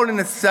 they're all in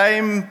the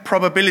same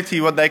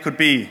probability what they could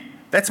be.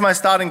 That's my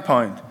starting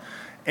point.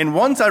 And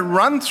once I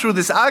run through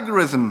this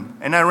algorithm,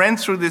 and I ran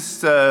through this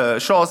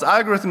Shor's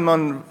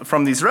algorithm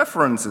from these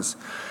references,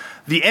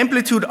 the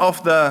amplitude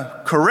of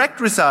the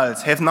correct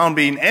results have now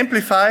been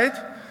amplified,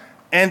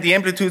 and the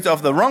amplitudes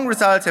of the wrong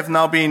results have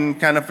now been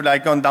kind of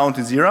like gone down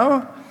to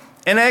 0.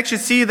 And I actually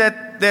see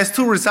that there's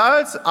two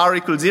results, r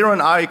equals 0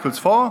 and r equals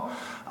 4.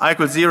 R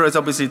equals 0 is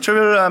obviously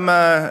trivial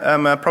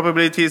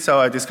probability, so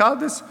I discard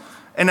this.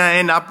 And I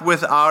end up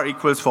with r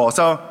equals 4.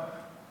 So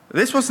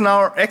this was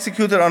now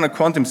executed on a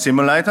quantum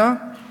simulator.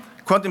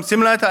 Quantum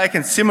simulator, I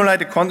can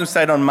simulate a quantum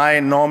state on my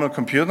normal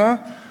computer.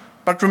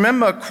 But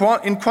remember,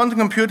 in quantum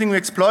computing, we're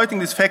exploiting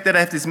this fact that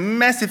I have this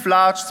massive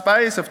large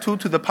space of 2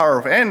 to the power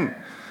of n.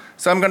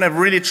 So I'm going to have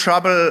really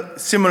trouble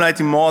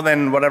simulating more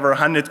than whatever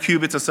 100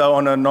 qubits or so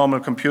on a normal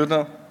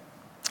computer.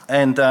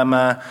 And,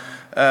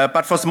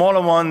 but for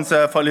smaller ones,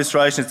 for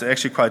illustration, it's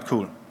actually quite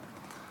cool.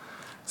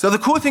 So the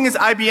cool thing is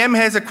IBM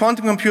has a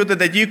quantum computer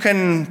that you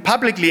can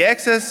publicly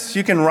access.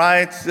 You can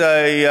write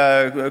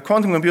a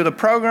quantum computer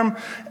program,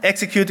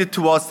 execute it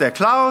towards their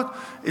cloud.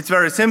 It's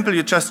very simple.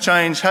 You just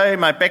change, hey,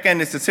 my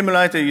backend is a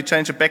simulator. You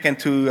change the backend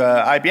to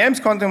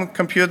IBM's quantum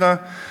computer.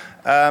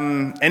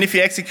 And if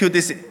you execute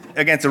this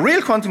against a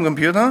real quantum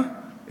computer,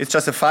 it's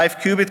just a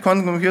 5-qubit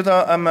quantum computer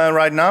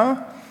right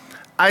now,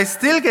 I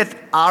still get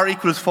r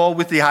equals 4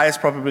 with the highest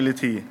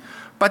probability.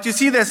 But you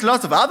see there's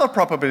lots of other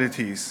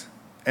probabilities.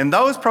 And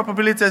those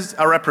probabilities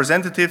are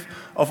representative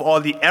of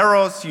all the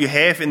errors you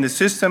have in the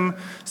system,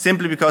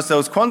 simply because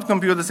those quantum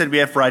computers that we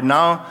have right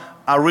now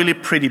are really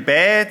pretty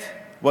bad.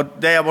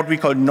 They are what we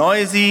call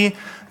noisy.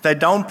 They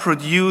don't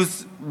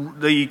produce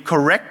the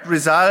correct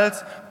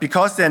results.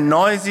 Because they're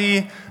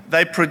noisy,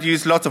 they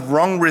produce lots of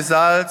wrong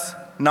results.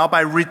 Now by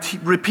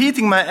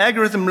repeating my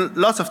algorithm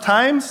lots of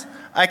times,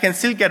 I can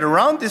still get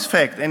around this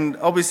fact. And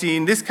obviously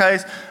in this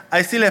case,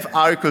 I still have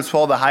r equals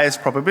 4, the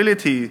highest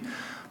probability.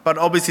 But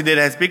obviously that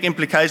has big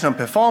implication on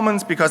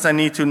performance because I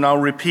need to now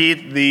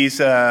repeat these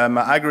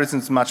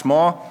algorithms much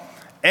more.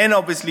 And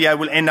obviously I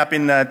will end up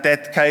in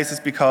dead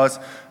cases because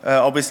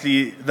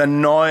obviously the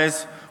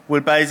noise will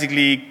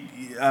basically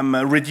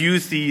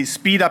reduce the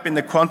speed up in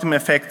the quantum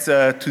effects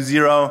to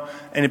 0,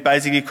 and it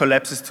basically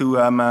collapses to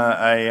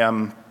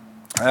a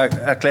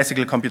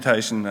classical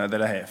computation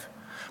that I have.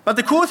 But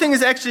the cool thing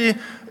is actually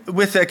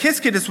with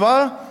Qiskit as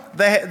well,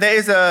 there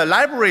is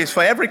libraries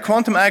for every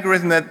quantum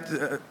algorithm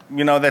that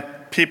that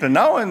people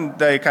know, and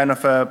they kind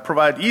of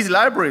provide easy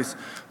libraries.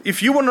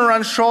 If you want to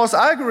run Shor's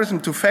algorithm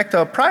to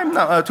factor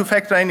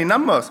any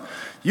numbers,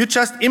 you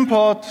just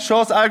import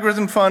Shor's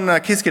algorithm from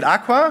Qiskit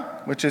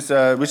Aqua, which is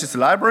a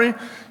library.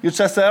 You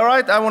just say, all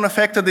right, I want to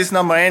factor this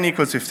number n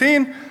equals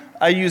 15.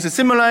 I use a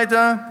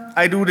simulator.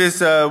 I do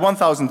this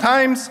 1,000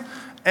 times,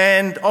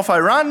 and off I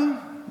run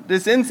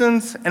this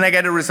instance, and I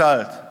get a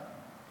result.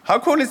 How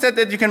cool is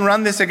that you can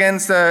run this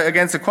against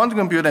a quantum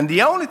computer? And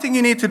the only thing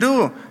you need to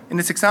do in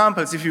this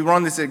example is if you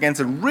run this against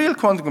a real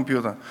quantum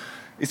computer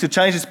is to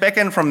change this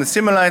backend from the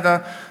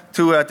simulator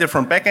to a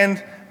different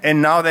backend.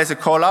 And now there's a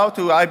call out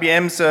to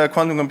IBM's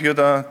quantum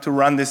computer to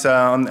run this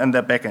on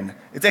their backend.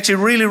 It's actually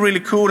really, really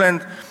cool.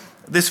 And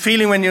this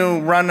feeling when you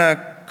run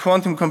a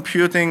quantum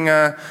computing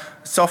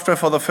software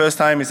for the first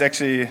time is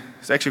actually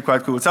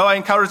quite cool. So I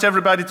encourage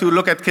everybody to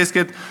look at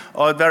Qiskit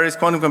or various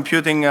quantum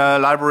computing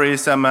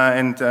libraries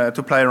and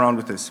to play around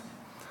with this.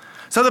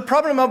 So the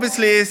problem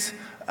obviously is,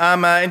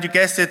 and you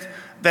guessed it,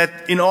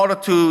 that in order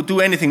to do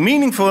anything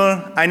meaningful,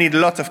 I need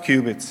lots of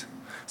qubits.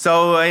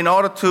 So in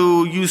order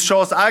to use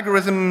Shor's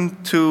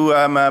algorithm to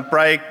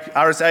break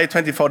RSA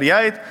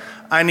 2048,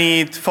 I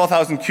need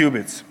 4,000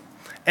 qubits.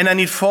 And I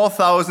need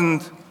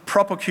 4,000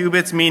 proper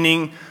qubits,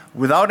 meaning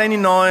without any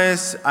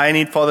noise. I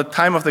need for the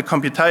time of the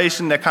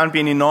computation, there can't be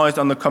any noise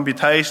on the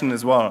computation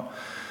as well.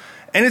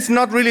 And it's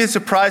not really a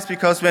surprise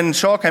because when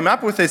Shor came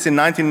up with this in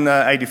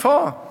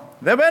 1984,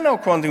 there were no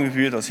quantum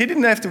computers. He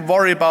didn't have to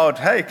worry about,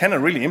 hey, can I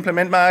really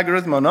implement my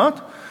algorithm or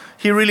not?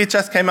 He really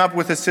just came up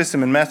with a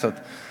system and method.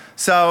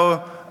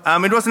 So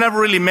it was never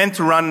really meant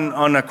to run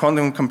on a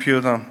quantum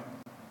computer.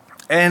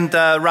 And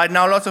right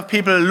now, lots of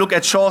people look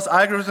at Shor's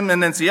algorithm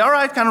and then say, all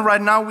right, kind of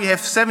right now we have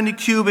 70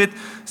 qubit,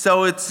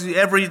 so it's the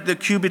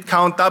qubit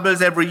count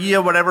doubles every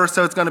year, whatever,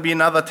 so it's going to be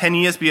another 10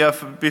 years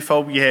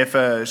before we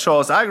have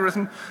Shor's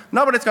algorithm.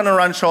 Nobody's going to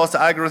run Shor's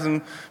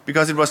algorithm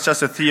because it was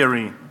just a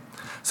theory.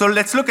 So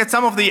let's look at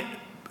some of the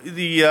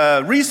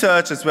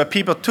researches where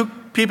people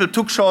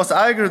took Shor's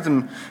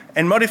algorithm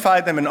and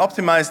modified them and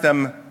optimized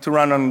them to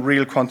run on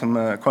real quantum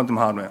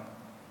hardware.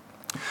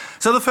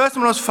 So the first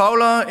one was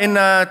Fowler in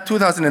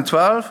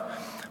 2012.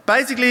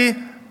 Basically,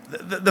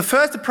 the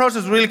first approach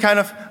was really kind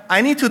of,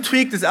 I need to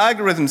tweak this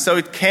algorithm so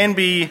it can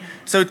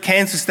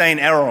sustain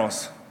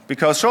errors.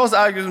 Because Shor's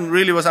algorithm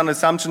really was on the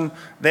assumption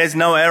there's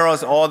no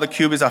errors, all the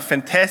qubits are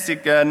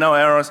fantastic, no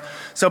errors.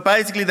 So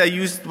basically they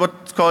used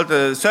what's called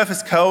the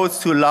surface codes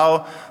to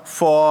allow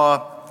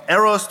for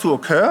errors to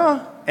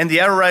occur, and the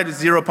error rate is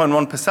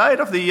 0.1%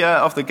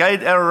 of the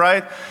gate error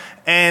rate.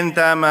 And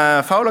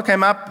Fowler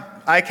came up,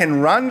 I can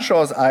run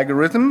Shor's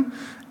algorithm,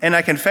 and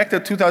I can factor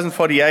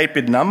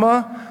 2048-bit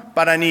number,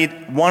 but I need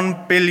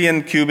 1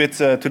 billion qubits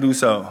to do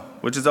so,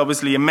 which is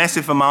obviously a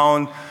massive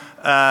amount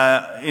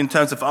in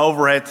terms of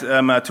overhead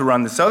to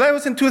run this. So that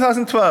was in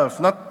 2012,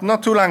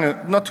 not too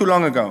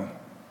long ago.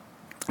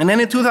 And then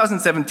in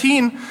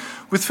 2017,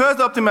 with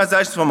further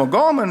optimizations from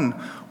O'Gorman,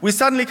 we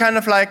suddenly kind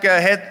of like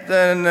had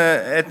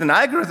an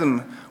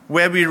algorithm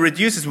where we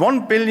reduce this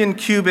 1 billion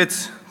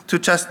qubits to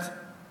just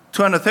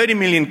 230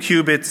 million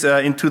qubits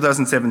in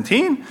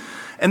 2017.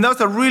 And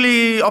those are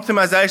really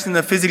optimizations in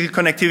the physical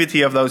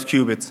connectivity of those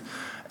qubits.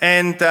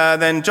 And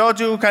then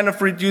Giorgio kind of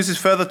reduces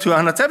further to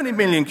 170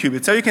 million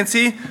qubits. So you can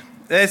see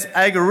there's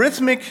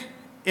algorithmic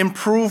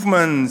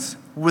improvements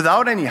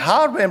without any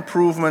hardware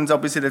improvements,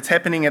 obviously, that's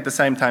happening at the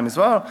same time as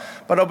well.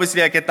 But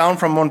obviously, I get down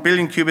from 1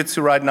 billion qubits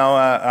to right now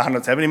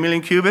 170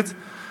 million qubits.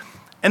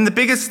 And the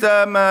biggest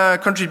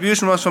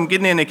contribution was from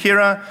Gidney and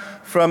Akira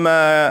from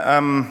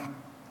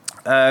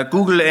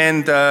Google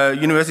and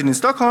University in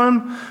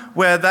Stockholm,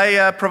 where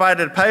they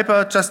provided a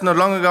paper just not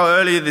long ago,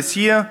 earlier this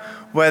year,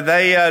 where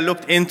they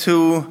looked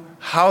into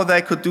how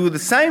they could do the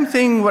same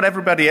thing what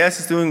everybody else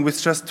is doing with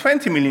just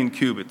 20 million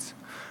qubits.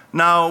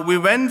 Now, we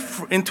went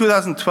in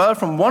 2012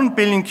 from 1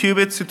 billion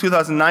qubits to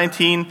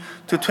 2019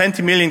 to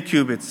 20 million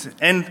qubits.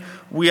 And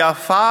we are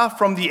far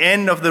from the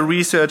end of the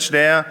research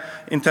there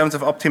in terms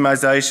of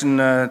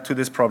optimization to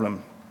this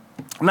problem.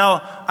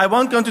 Now, I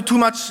won't go into too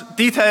much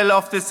detail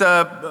of this,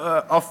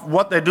 of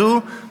what they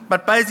do,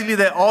 but basically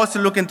they also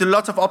look into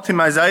lots of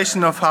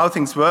optimization of how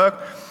things work.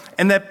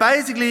 And they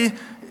basically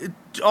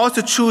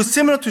also choose,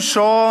 similar to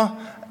Shor,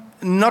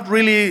 not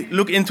really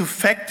look into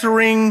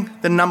factoring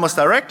the numbers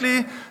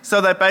directly.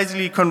 So they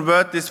basically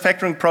convert this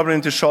factoring problem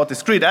into short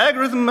discrete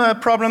algorithm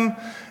problem.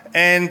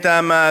 And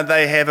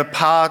they have a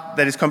part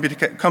that is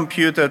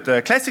computed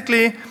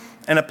classically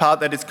and a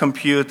part that is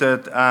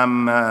computed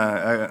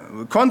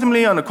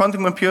quantumly on a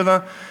quantum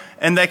computer.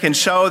 And they can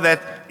show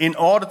that in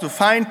order to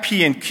find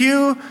P and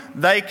Q,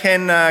 they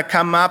can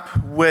come up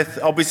with,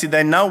 obviously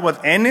they know what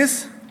N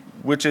is,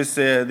 which is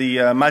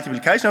the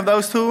multiplication of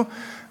those two.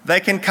 They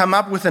can come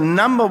up with a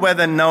number where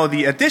they know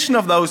the addition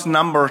of those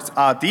numbers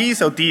are D,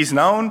 so D is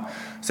known.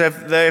 So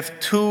if they have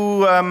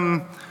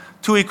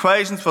two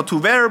equations for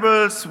two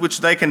variables, which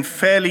they can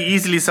fairly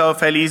easily solve.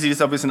 Fairly easily is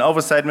obviously an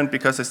overstatement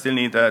because they still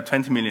need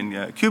 20 million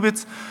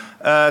qubits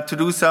to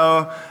do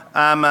so.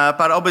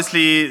 But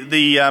obviously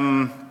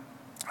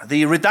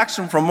the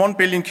reduction from 1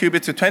 billion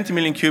qubits to 20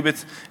 million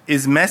qubits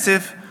is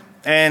massive.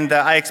 And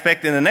I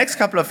expect in the next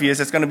couple of years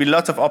there's going to be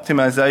lots of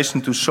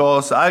optimization to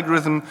Shor's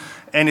algorithm,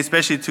 and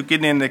especially to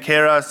Gidney and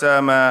Akira's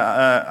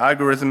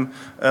algorithm,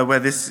 where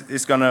this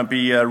is going to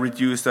be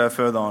reduced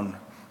further on.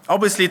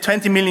 Obviously,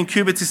 20 million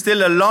qubits is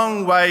still a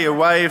long way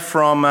away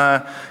from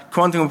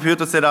quantum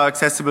computers that are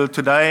accessible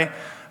today,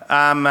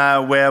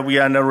 where we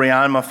are in the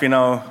realm of,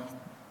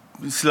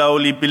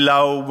 slowly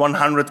below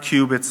 100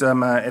 qubits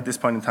at this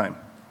point in time.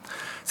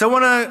 So I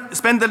want to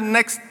spend the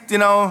next,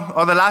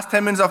 or the last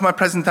 10 minutes of my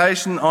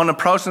presentation on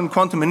approaching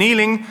quantum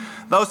annealing.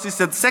 Those is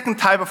the second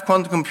type of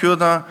quantum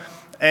computer,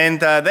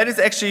 and that is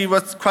actually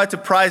what's quite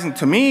surprising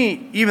to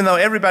me, even though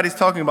everybody's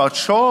talking about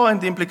Shor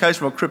and the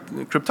implication for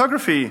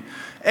cryptography.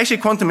 Actually,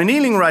 quantum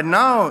annealing right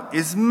now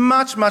is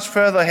much, much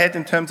further ahead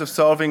in terms of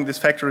solving this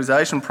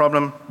factorization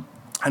problem,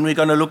 and we're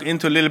going to look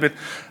into a little bit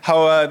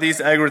how these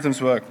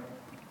algorithms work.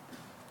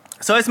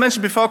 So as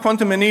mentioned before,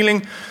 quantum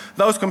annealing,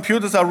 those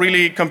computers are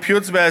really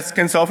computers where it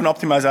can solve an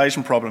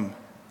optimization problem.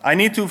 I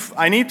need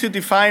to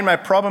define my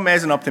problem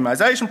as an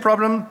optimization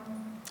problem.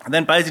 And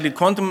then basically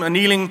quantum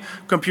annealing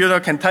computer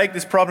can take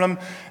this problem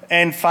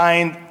and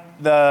find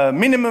the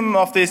minimum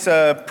of this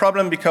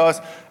problem because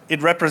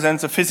it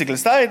represents a physical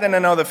state, and I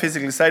know the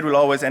physical state will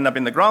always end up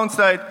in the ground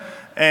state,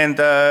 and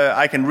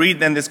I can read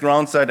then this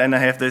ground state and I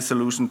have the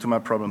solution to my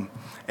problem.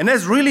 And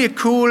there's really a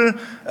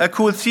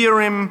cool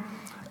theorem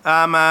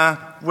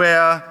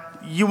where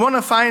you want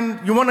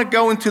to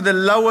go into the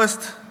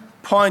lowest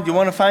point. You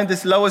want to find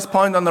this lowest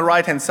point on the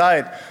right-hand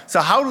side.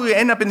 So how do we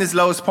end up in this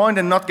lowest point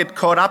and not get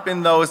caught up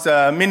in those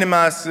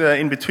minimas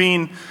in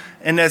between?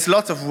 And there's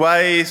lots of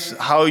ways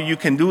how you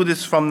can do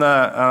this from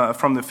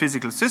the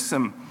physical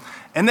system.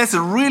 And there's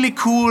a really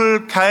cool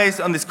case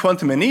on this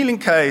quantum annealing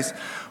case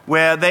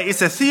where there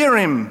is a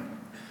theorem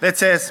that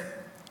says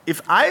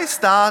if I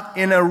start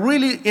in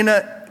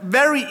a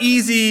very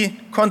easy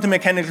quantum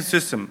mechanical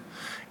system,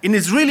 in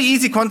this really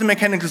easy quantum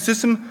mechanical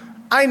system,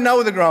 I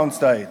know the ground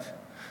state.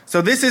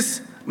 So this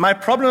is my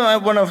problem I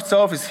want to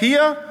solve is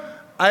here.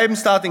 I'm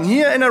starting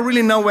here and I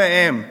really know where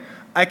I am.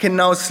 I can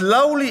now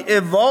slowly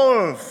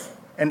evolve,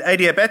 and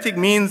adiabatic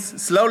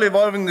means slowly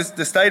evolving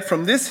the state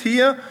from this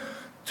here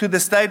to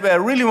the state where I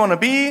really want to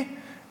be.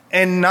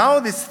 And now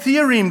this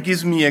theorem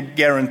gives me a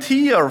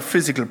guarantee or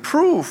physical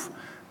proof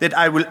that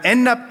I will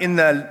end up in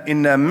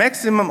the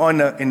maximum or in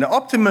the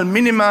optimal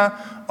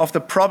minima of the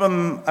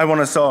problem I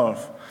want to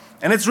solve.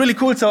 And it's really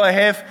cool. So I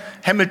have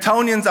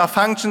Hamiltonians are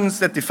functions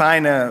that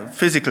define a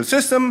physical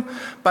system.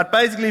 But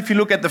basically, if you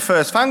look at the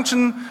first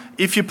function,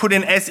 if you put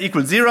in s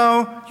equals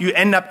 0, you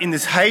end up in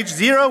this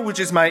h0, which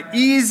is my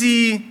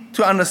easy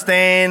to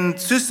understand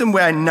system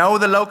where I know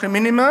the local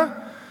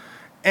minima.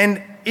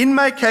 And in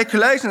my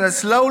calculation, I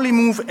slowly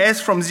move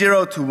S from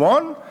 0 to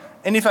 1.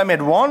 And if I'm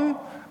at 1,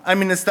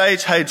 I'm in a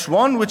stage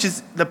H1, which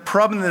is the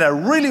problem that I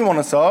really want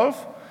to solve.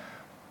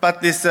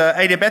 But this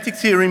adiabatic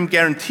theorem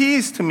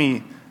guarantees to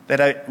me that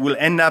I will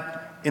end up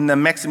in the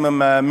maximum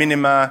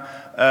minima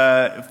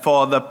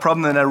for the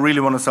problem that I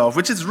really want to solve,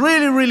 which is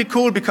really, really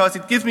cool because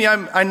it gives me,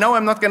 I know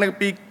I'm not going to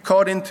be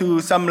caught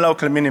into some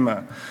local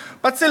minima.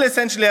 But still,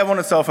 essentially, I want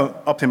to solve an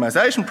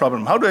optimization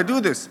problem. How do I do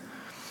this?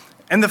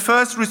 And the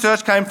first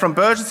research came from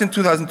Burgess in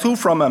 2002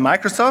 from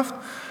Microsoft,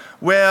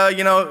 where,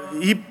 you know,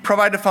 he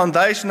provided a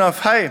foundation of,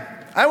 hey,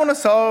 I want to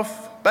solve,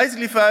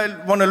 basically if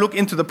I want to look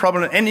into the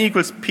problem n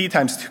equals p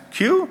times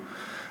q,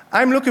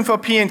 I'm looking for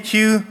p and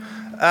q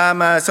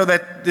so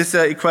that this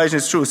equation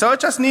is true. So I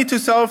just need to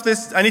solve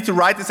this, I need to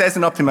write this as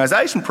an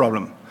optimization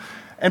problem.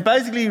 And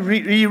basically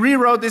he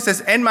rewrote this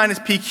as n minus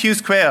pq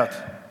squared.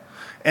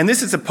 And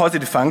this is a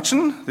positive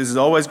function, this is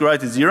always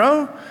greater than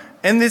 0,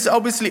 and this is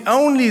obviously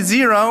only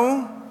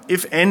 0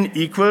 if n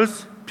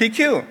equals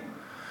pq.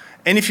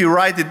 And if you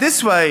write it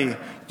this way,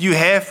 you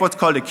have what's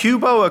called a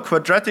QBO, a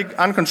quadratic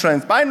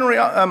unconstrained binary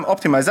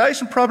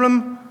optimization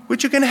problem,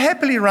 which you can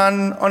happily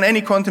run on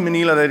any quantum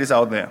annealer that is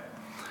out there.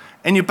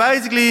 And you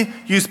basically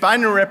use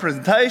binary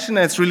representation,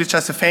 and it's really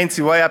just a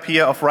fancy way up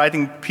here of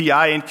writing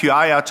pi and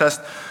qi are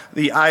just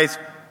the ith,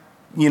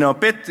 you know,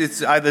 bit,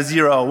 it's either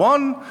 0 or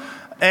 1.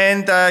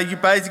 And you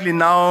basically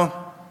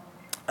now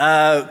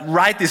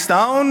write this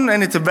down,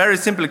 and it's a very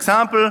simple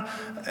example.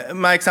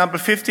 My example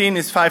 15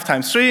 is 5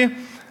 times 3.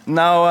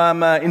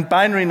 Now in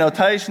binary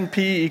notation,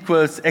 p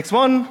equals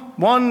x1,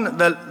 1.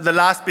 The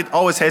last bit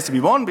always has to be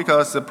 1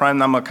 because the prime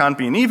number can't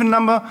be an even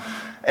number.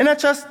 And I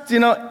just, you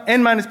know,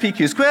 n minus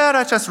pq squared,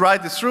 I just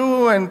write this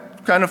through and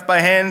kind of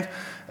by hand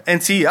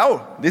and see,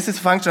 oh, this is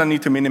a function I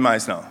need to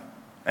minimize now.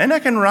 And I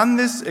can run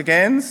this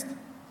against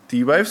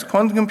D-Wave's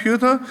quantum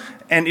computer,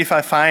 and if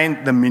I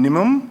find the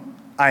minimum,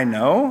 I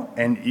know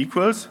n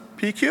equals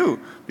pq,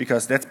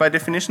 because that's by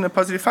definition a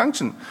positive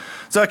function.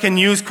 So I can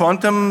use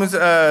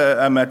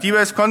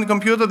D-Wave's quantum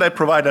computer, they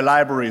provide a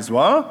library as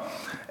well.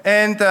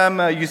 And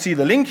you see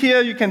the link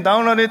here, you can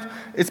download it.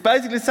 It's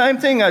basically the same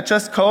thing, I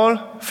just call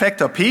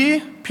factor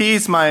p. P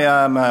is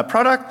my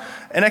product,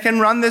 and I can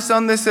run this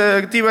on this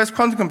D-Wave's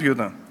quantum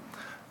computer.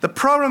 The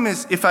problem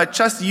is, if I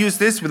just use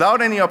this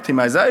without any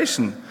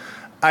optimization,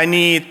 I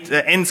need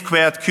n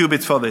squared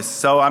qubits for this.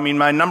 So, I mean,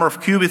 my number of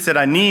qubits that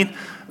I need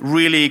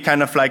really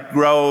kind of like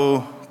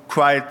grow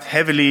quite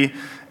heavily,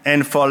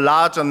 and for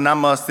larger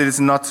numbers, this is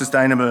not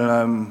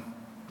sustainable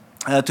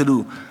to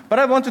do. But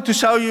I wanted to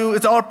show you,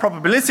 it's all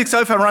probabilistic,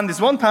 so if I run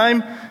this one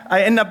time,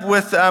 I end up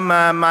with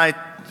my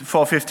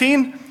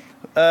 415.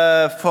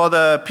 For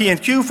the p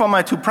and q, for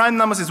my 2 prime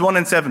numbers is 1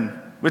 and 7,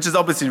 which is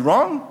obviously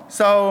wrong.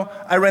 So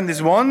I ran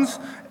this once,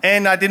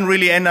 and I didn't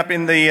really end up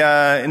in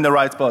the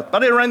right spot.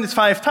 But I ran this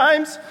 5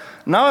 times.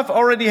 Now I've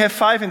already have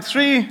 5 and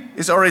 3,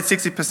 it's already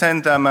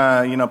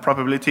 60% you know,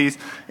 probabilities.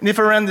 And if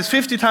I ran this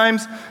 50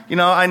 times, you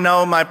know, I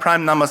know my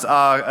prime numbers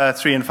are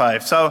 3 and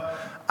 5. So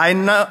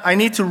I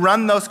need to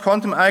run those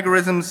quantum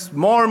algorithms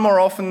more and more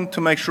often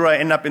to make sure I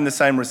end up in the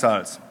same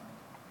results.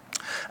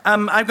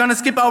 I'm going to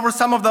skip over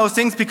some of those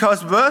things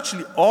because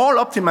virtually all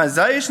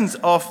optimizations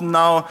of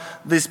now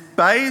this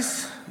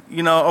base,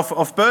 you know,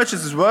 of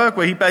Burgess's work,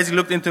 where he basically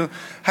looked into,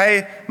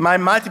 hey, my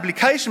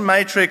multiplication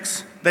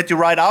matrix that you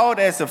write out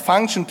as a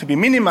function to be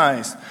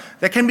minimized,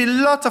 there can be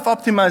lots of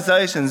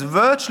optimizations.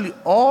 Virtually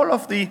all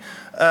of the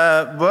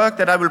work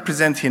that I will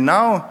present here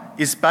now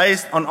is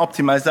based on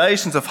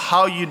optimizations of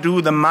how you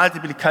do the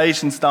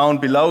multiplications down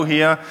below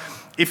here.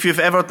 If you've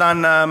ever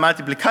done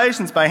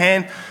multiplications by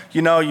hand,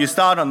 you know, you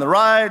start on the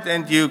right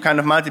and you kind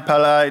of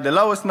multiply the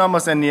lowest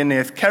numbers, and then you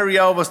have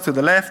carryovers to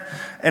the left.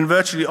 And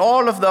virtually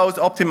all of those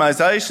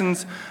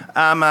optimizations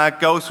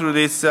go through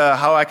this,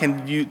 how I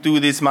can do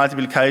these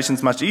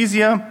multiplications much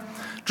easier.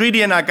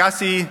 Dridi and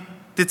Agassi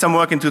did some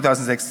work in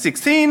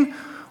 2016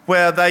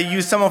 where they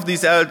used some of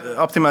these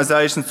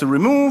optimizations to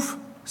remove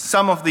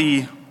some of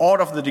the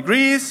order of the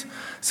degrees.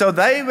 So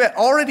they were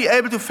already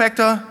able to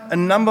factor a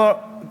number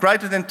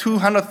greater than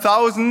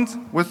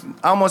 200,000 with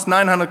almost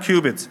 900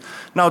 qubits.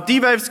 Now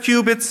D-Wave's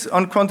qubits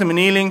on quantum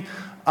annealing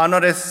are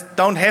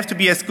don't have to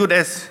be as good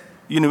as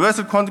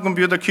universal quantum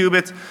computer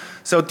qubits.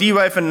 So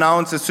D-Wave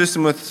announced a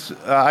system with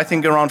I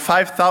think around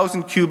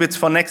 5,000 qubits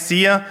for next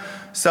year.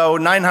 So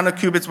 900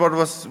 qubits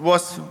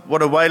was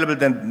what available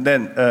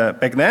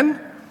back then.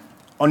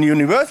 On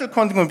universal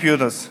quantum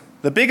computers,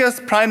 the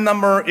biggest prime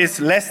number is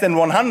less than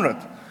 100.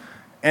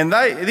 And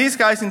these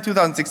guys in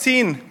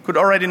 2016 could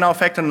already now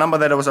factor a number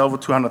that was over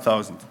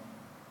 200,000.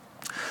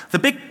 The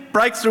big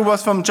breakthrough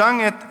was from Zhang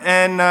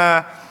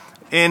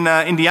in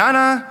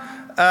Indiana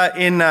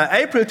in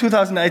April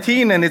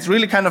 2018, and it's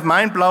really kind of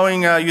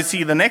mind-blowing. You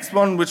see the next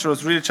one, which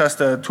was really just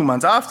 2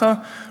 months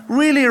after,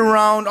 really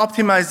around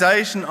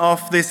optimization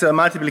of this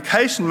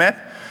multiplication map.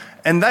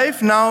 And they've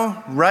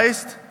now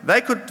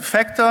they could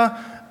factor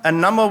a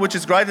number which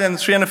is greater than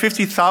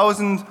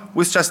 350,000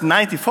 with just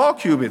 94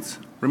 qubits.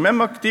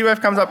 Remember,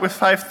 D-Wave comes up with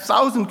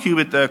 5,000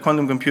 qubit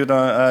quantum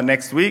computer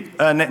next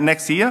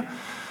year.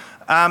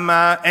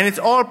 And it's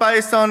all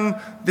based on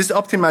this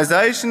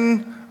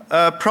optimization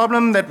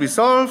problem that we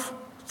solve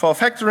for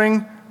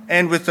factoring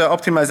and with the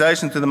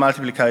optimization to the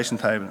multiplication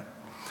table.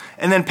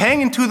 And then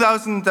Peng in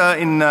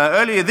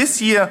earlier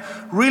this year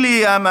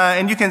really,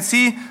 and you can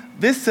see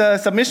this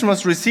submission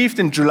was received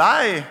in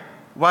July,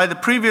 while the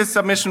previous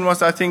submission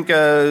was, I think,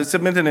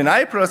 submitted in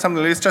April or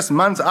something like this, just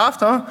months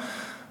after.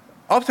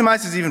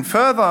 Optimizes even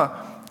further,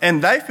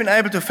 and they've been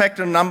able to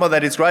factor a number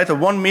that is greater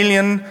 1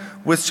 million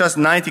with just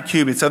 90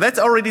 qubits. So that's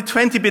already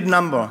 20-bit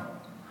number.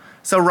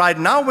 So right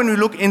now, when we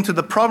look into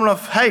the problem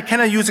of, hey, can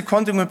I use a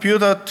quantum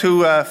computer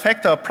to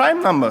factor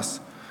prime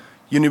numbers?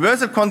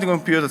 Universal quantum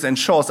computers and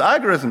Shor's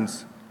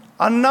algorithms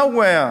are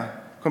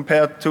nowhere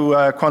compared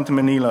to quantum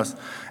annealers.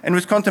 And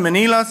with quantum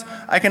annealers,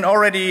 I can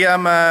already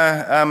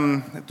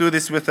do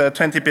this with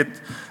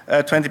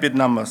 20-bit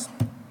numbers.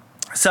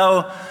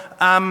 So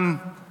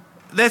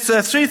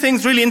there's three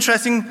things really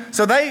interesting.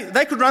 So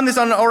they could run this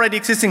on already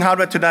existing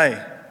hardware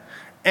today.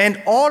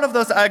 And all of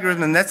those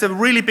algorithms, and that's a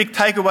really big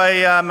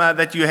takeaway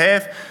that you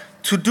have.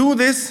 To do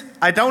this,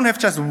 I don't have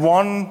just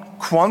one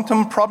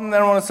quantum problem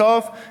that I want to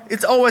solve.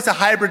 It's always a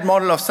hybrid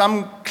model of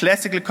some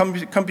classical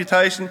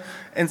computation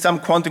and some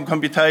quantum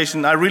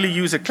computation. I really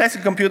use a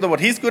classical computer, what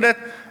he's good at,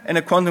 and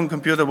a quantum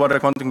computer, what a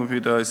quantum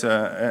computer is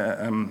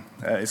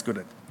good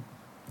at.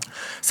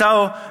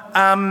 So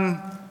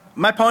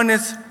my point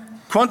is,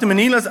 quantum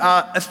annealers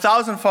are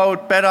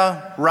 1,000-fold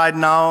better right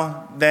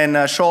now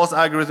than Shor's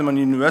algorithm on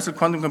universal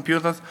quantum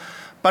computers.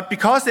 But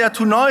because they are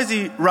too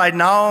noisy right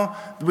now,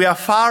 we are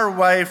far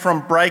away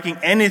from breaking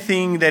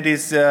anything that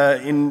is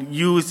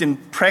used in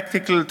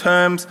practical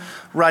terms.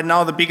 Right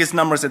now, the biggest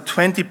number is a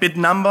 20-bit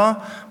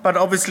number. But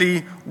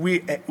obviously,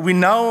 we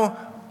know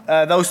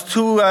those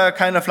two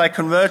kind of like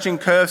converging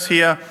curves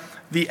here.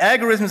 The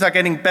algorithms are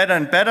getting better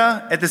and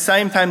better. At the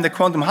same time, the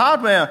quantum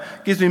hardware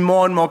gives me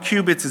more and more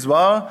qubits as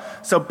well.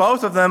 So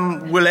both of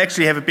them will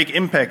actually have a big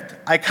impact.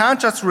 I can't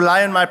just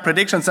rely on my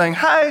prediction saying,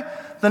 hey,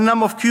 the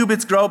number of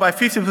qubits grow by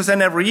 50%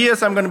 every year,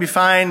 so I'm going to be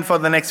fine for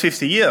the next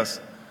 50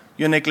 years.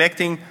 You're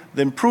neglecting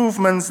the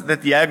improvements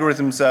that the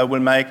algorithms will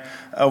make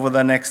over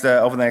the next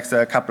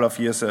couple of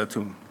years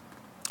too.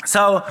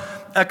 So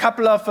a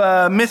couple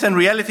of myth and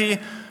reality.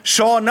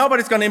 Shor,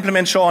 nobody's going to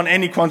implement Shor on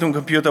any quantum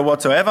computer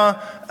whatsoever.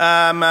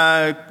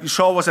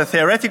 Shor was a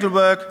theoretical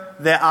work.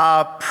 There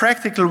are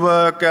practical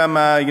work,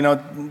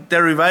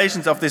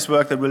 derivations of this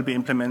work that will be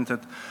implemented.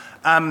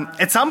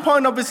 At some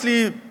point,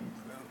 obviously,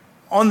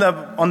 on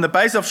the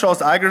basis of Shor's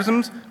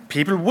algorithms,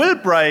 people will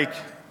break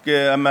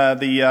the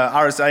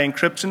RSA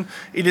encryption.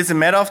 It is a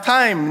matter of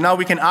time. Now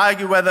we can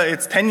argue whether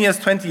it's 10 years,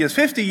 20 years,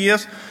 50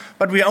 years,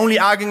 but we're only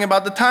arguing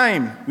about the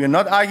time. We're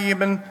not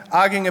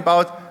arguing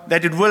about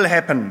that it will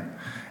happen.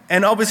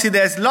 And obviously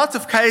there's lots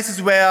of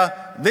cases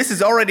where this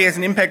is already has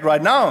an impact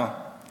right now.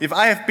 If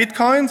I have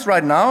bitcoins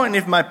right now and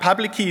if my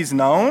public key is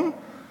known,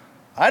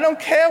 I don't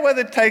care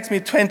whether it takes me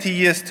 20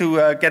 years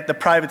to get the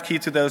private key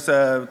to those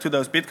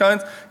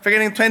bitcoins. If I'm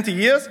getting 20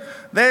 years,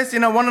 there's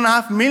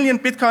 1.5 million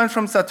bitcoins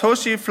from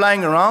Satoshi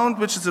flying around,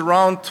 which is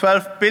around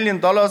 $12 billion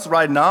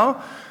right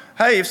now.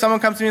 Hey, if someone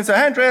comes to me and says,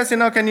 hey, Andreas,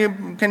 can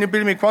you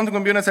build me a quantum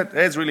computer? I said,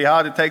 hey, it's really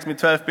hard. It takes me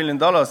 $12 billion.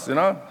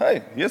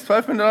 Hey, here's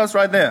 $12 billion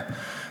right there.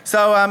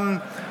 So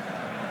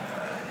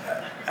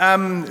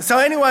so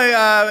anyway,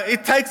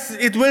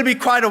 it will be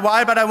quite a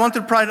while, but I want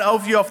to provide an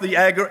overview of the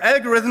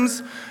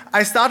algorithms.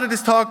 I started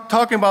this talk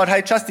talking about,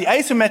 hey, just the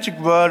asymmetric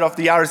world of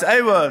the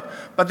RSA world,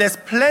 but there's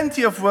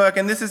plenty of work,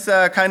 and this is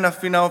kind of,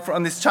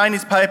 from this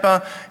Chinese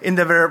paper in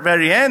the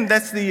very end.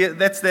 That's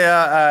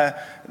their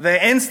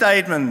end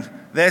statement.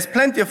 There's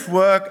plenty of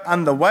work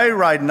underway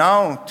right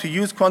now to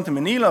use quantum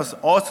annealers,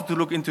 also to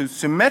look into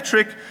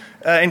symmetric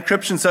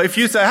encryption. So if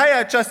you say, hey,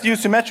 I just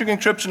use symmetric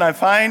encryption, I'm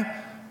fine,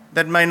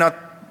 that may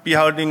not be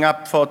holding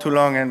up for too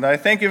long. And I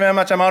thank you very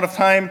much. I'm out of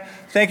time.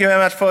 Thank you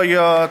very much for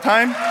your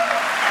time.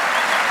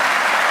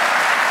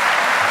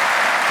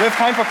 Do we have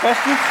time for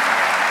questions?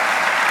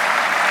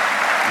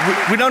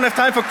 We don't have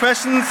time for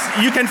questions.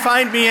 You can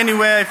find me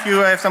anywhere if you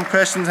have some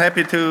questions.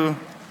 Happy to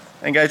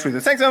engage with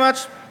you. Thanks very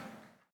much.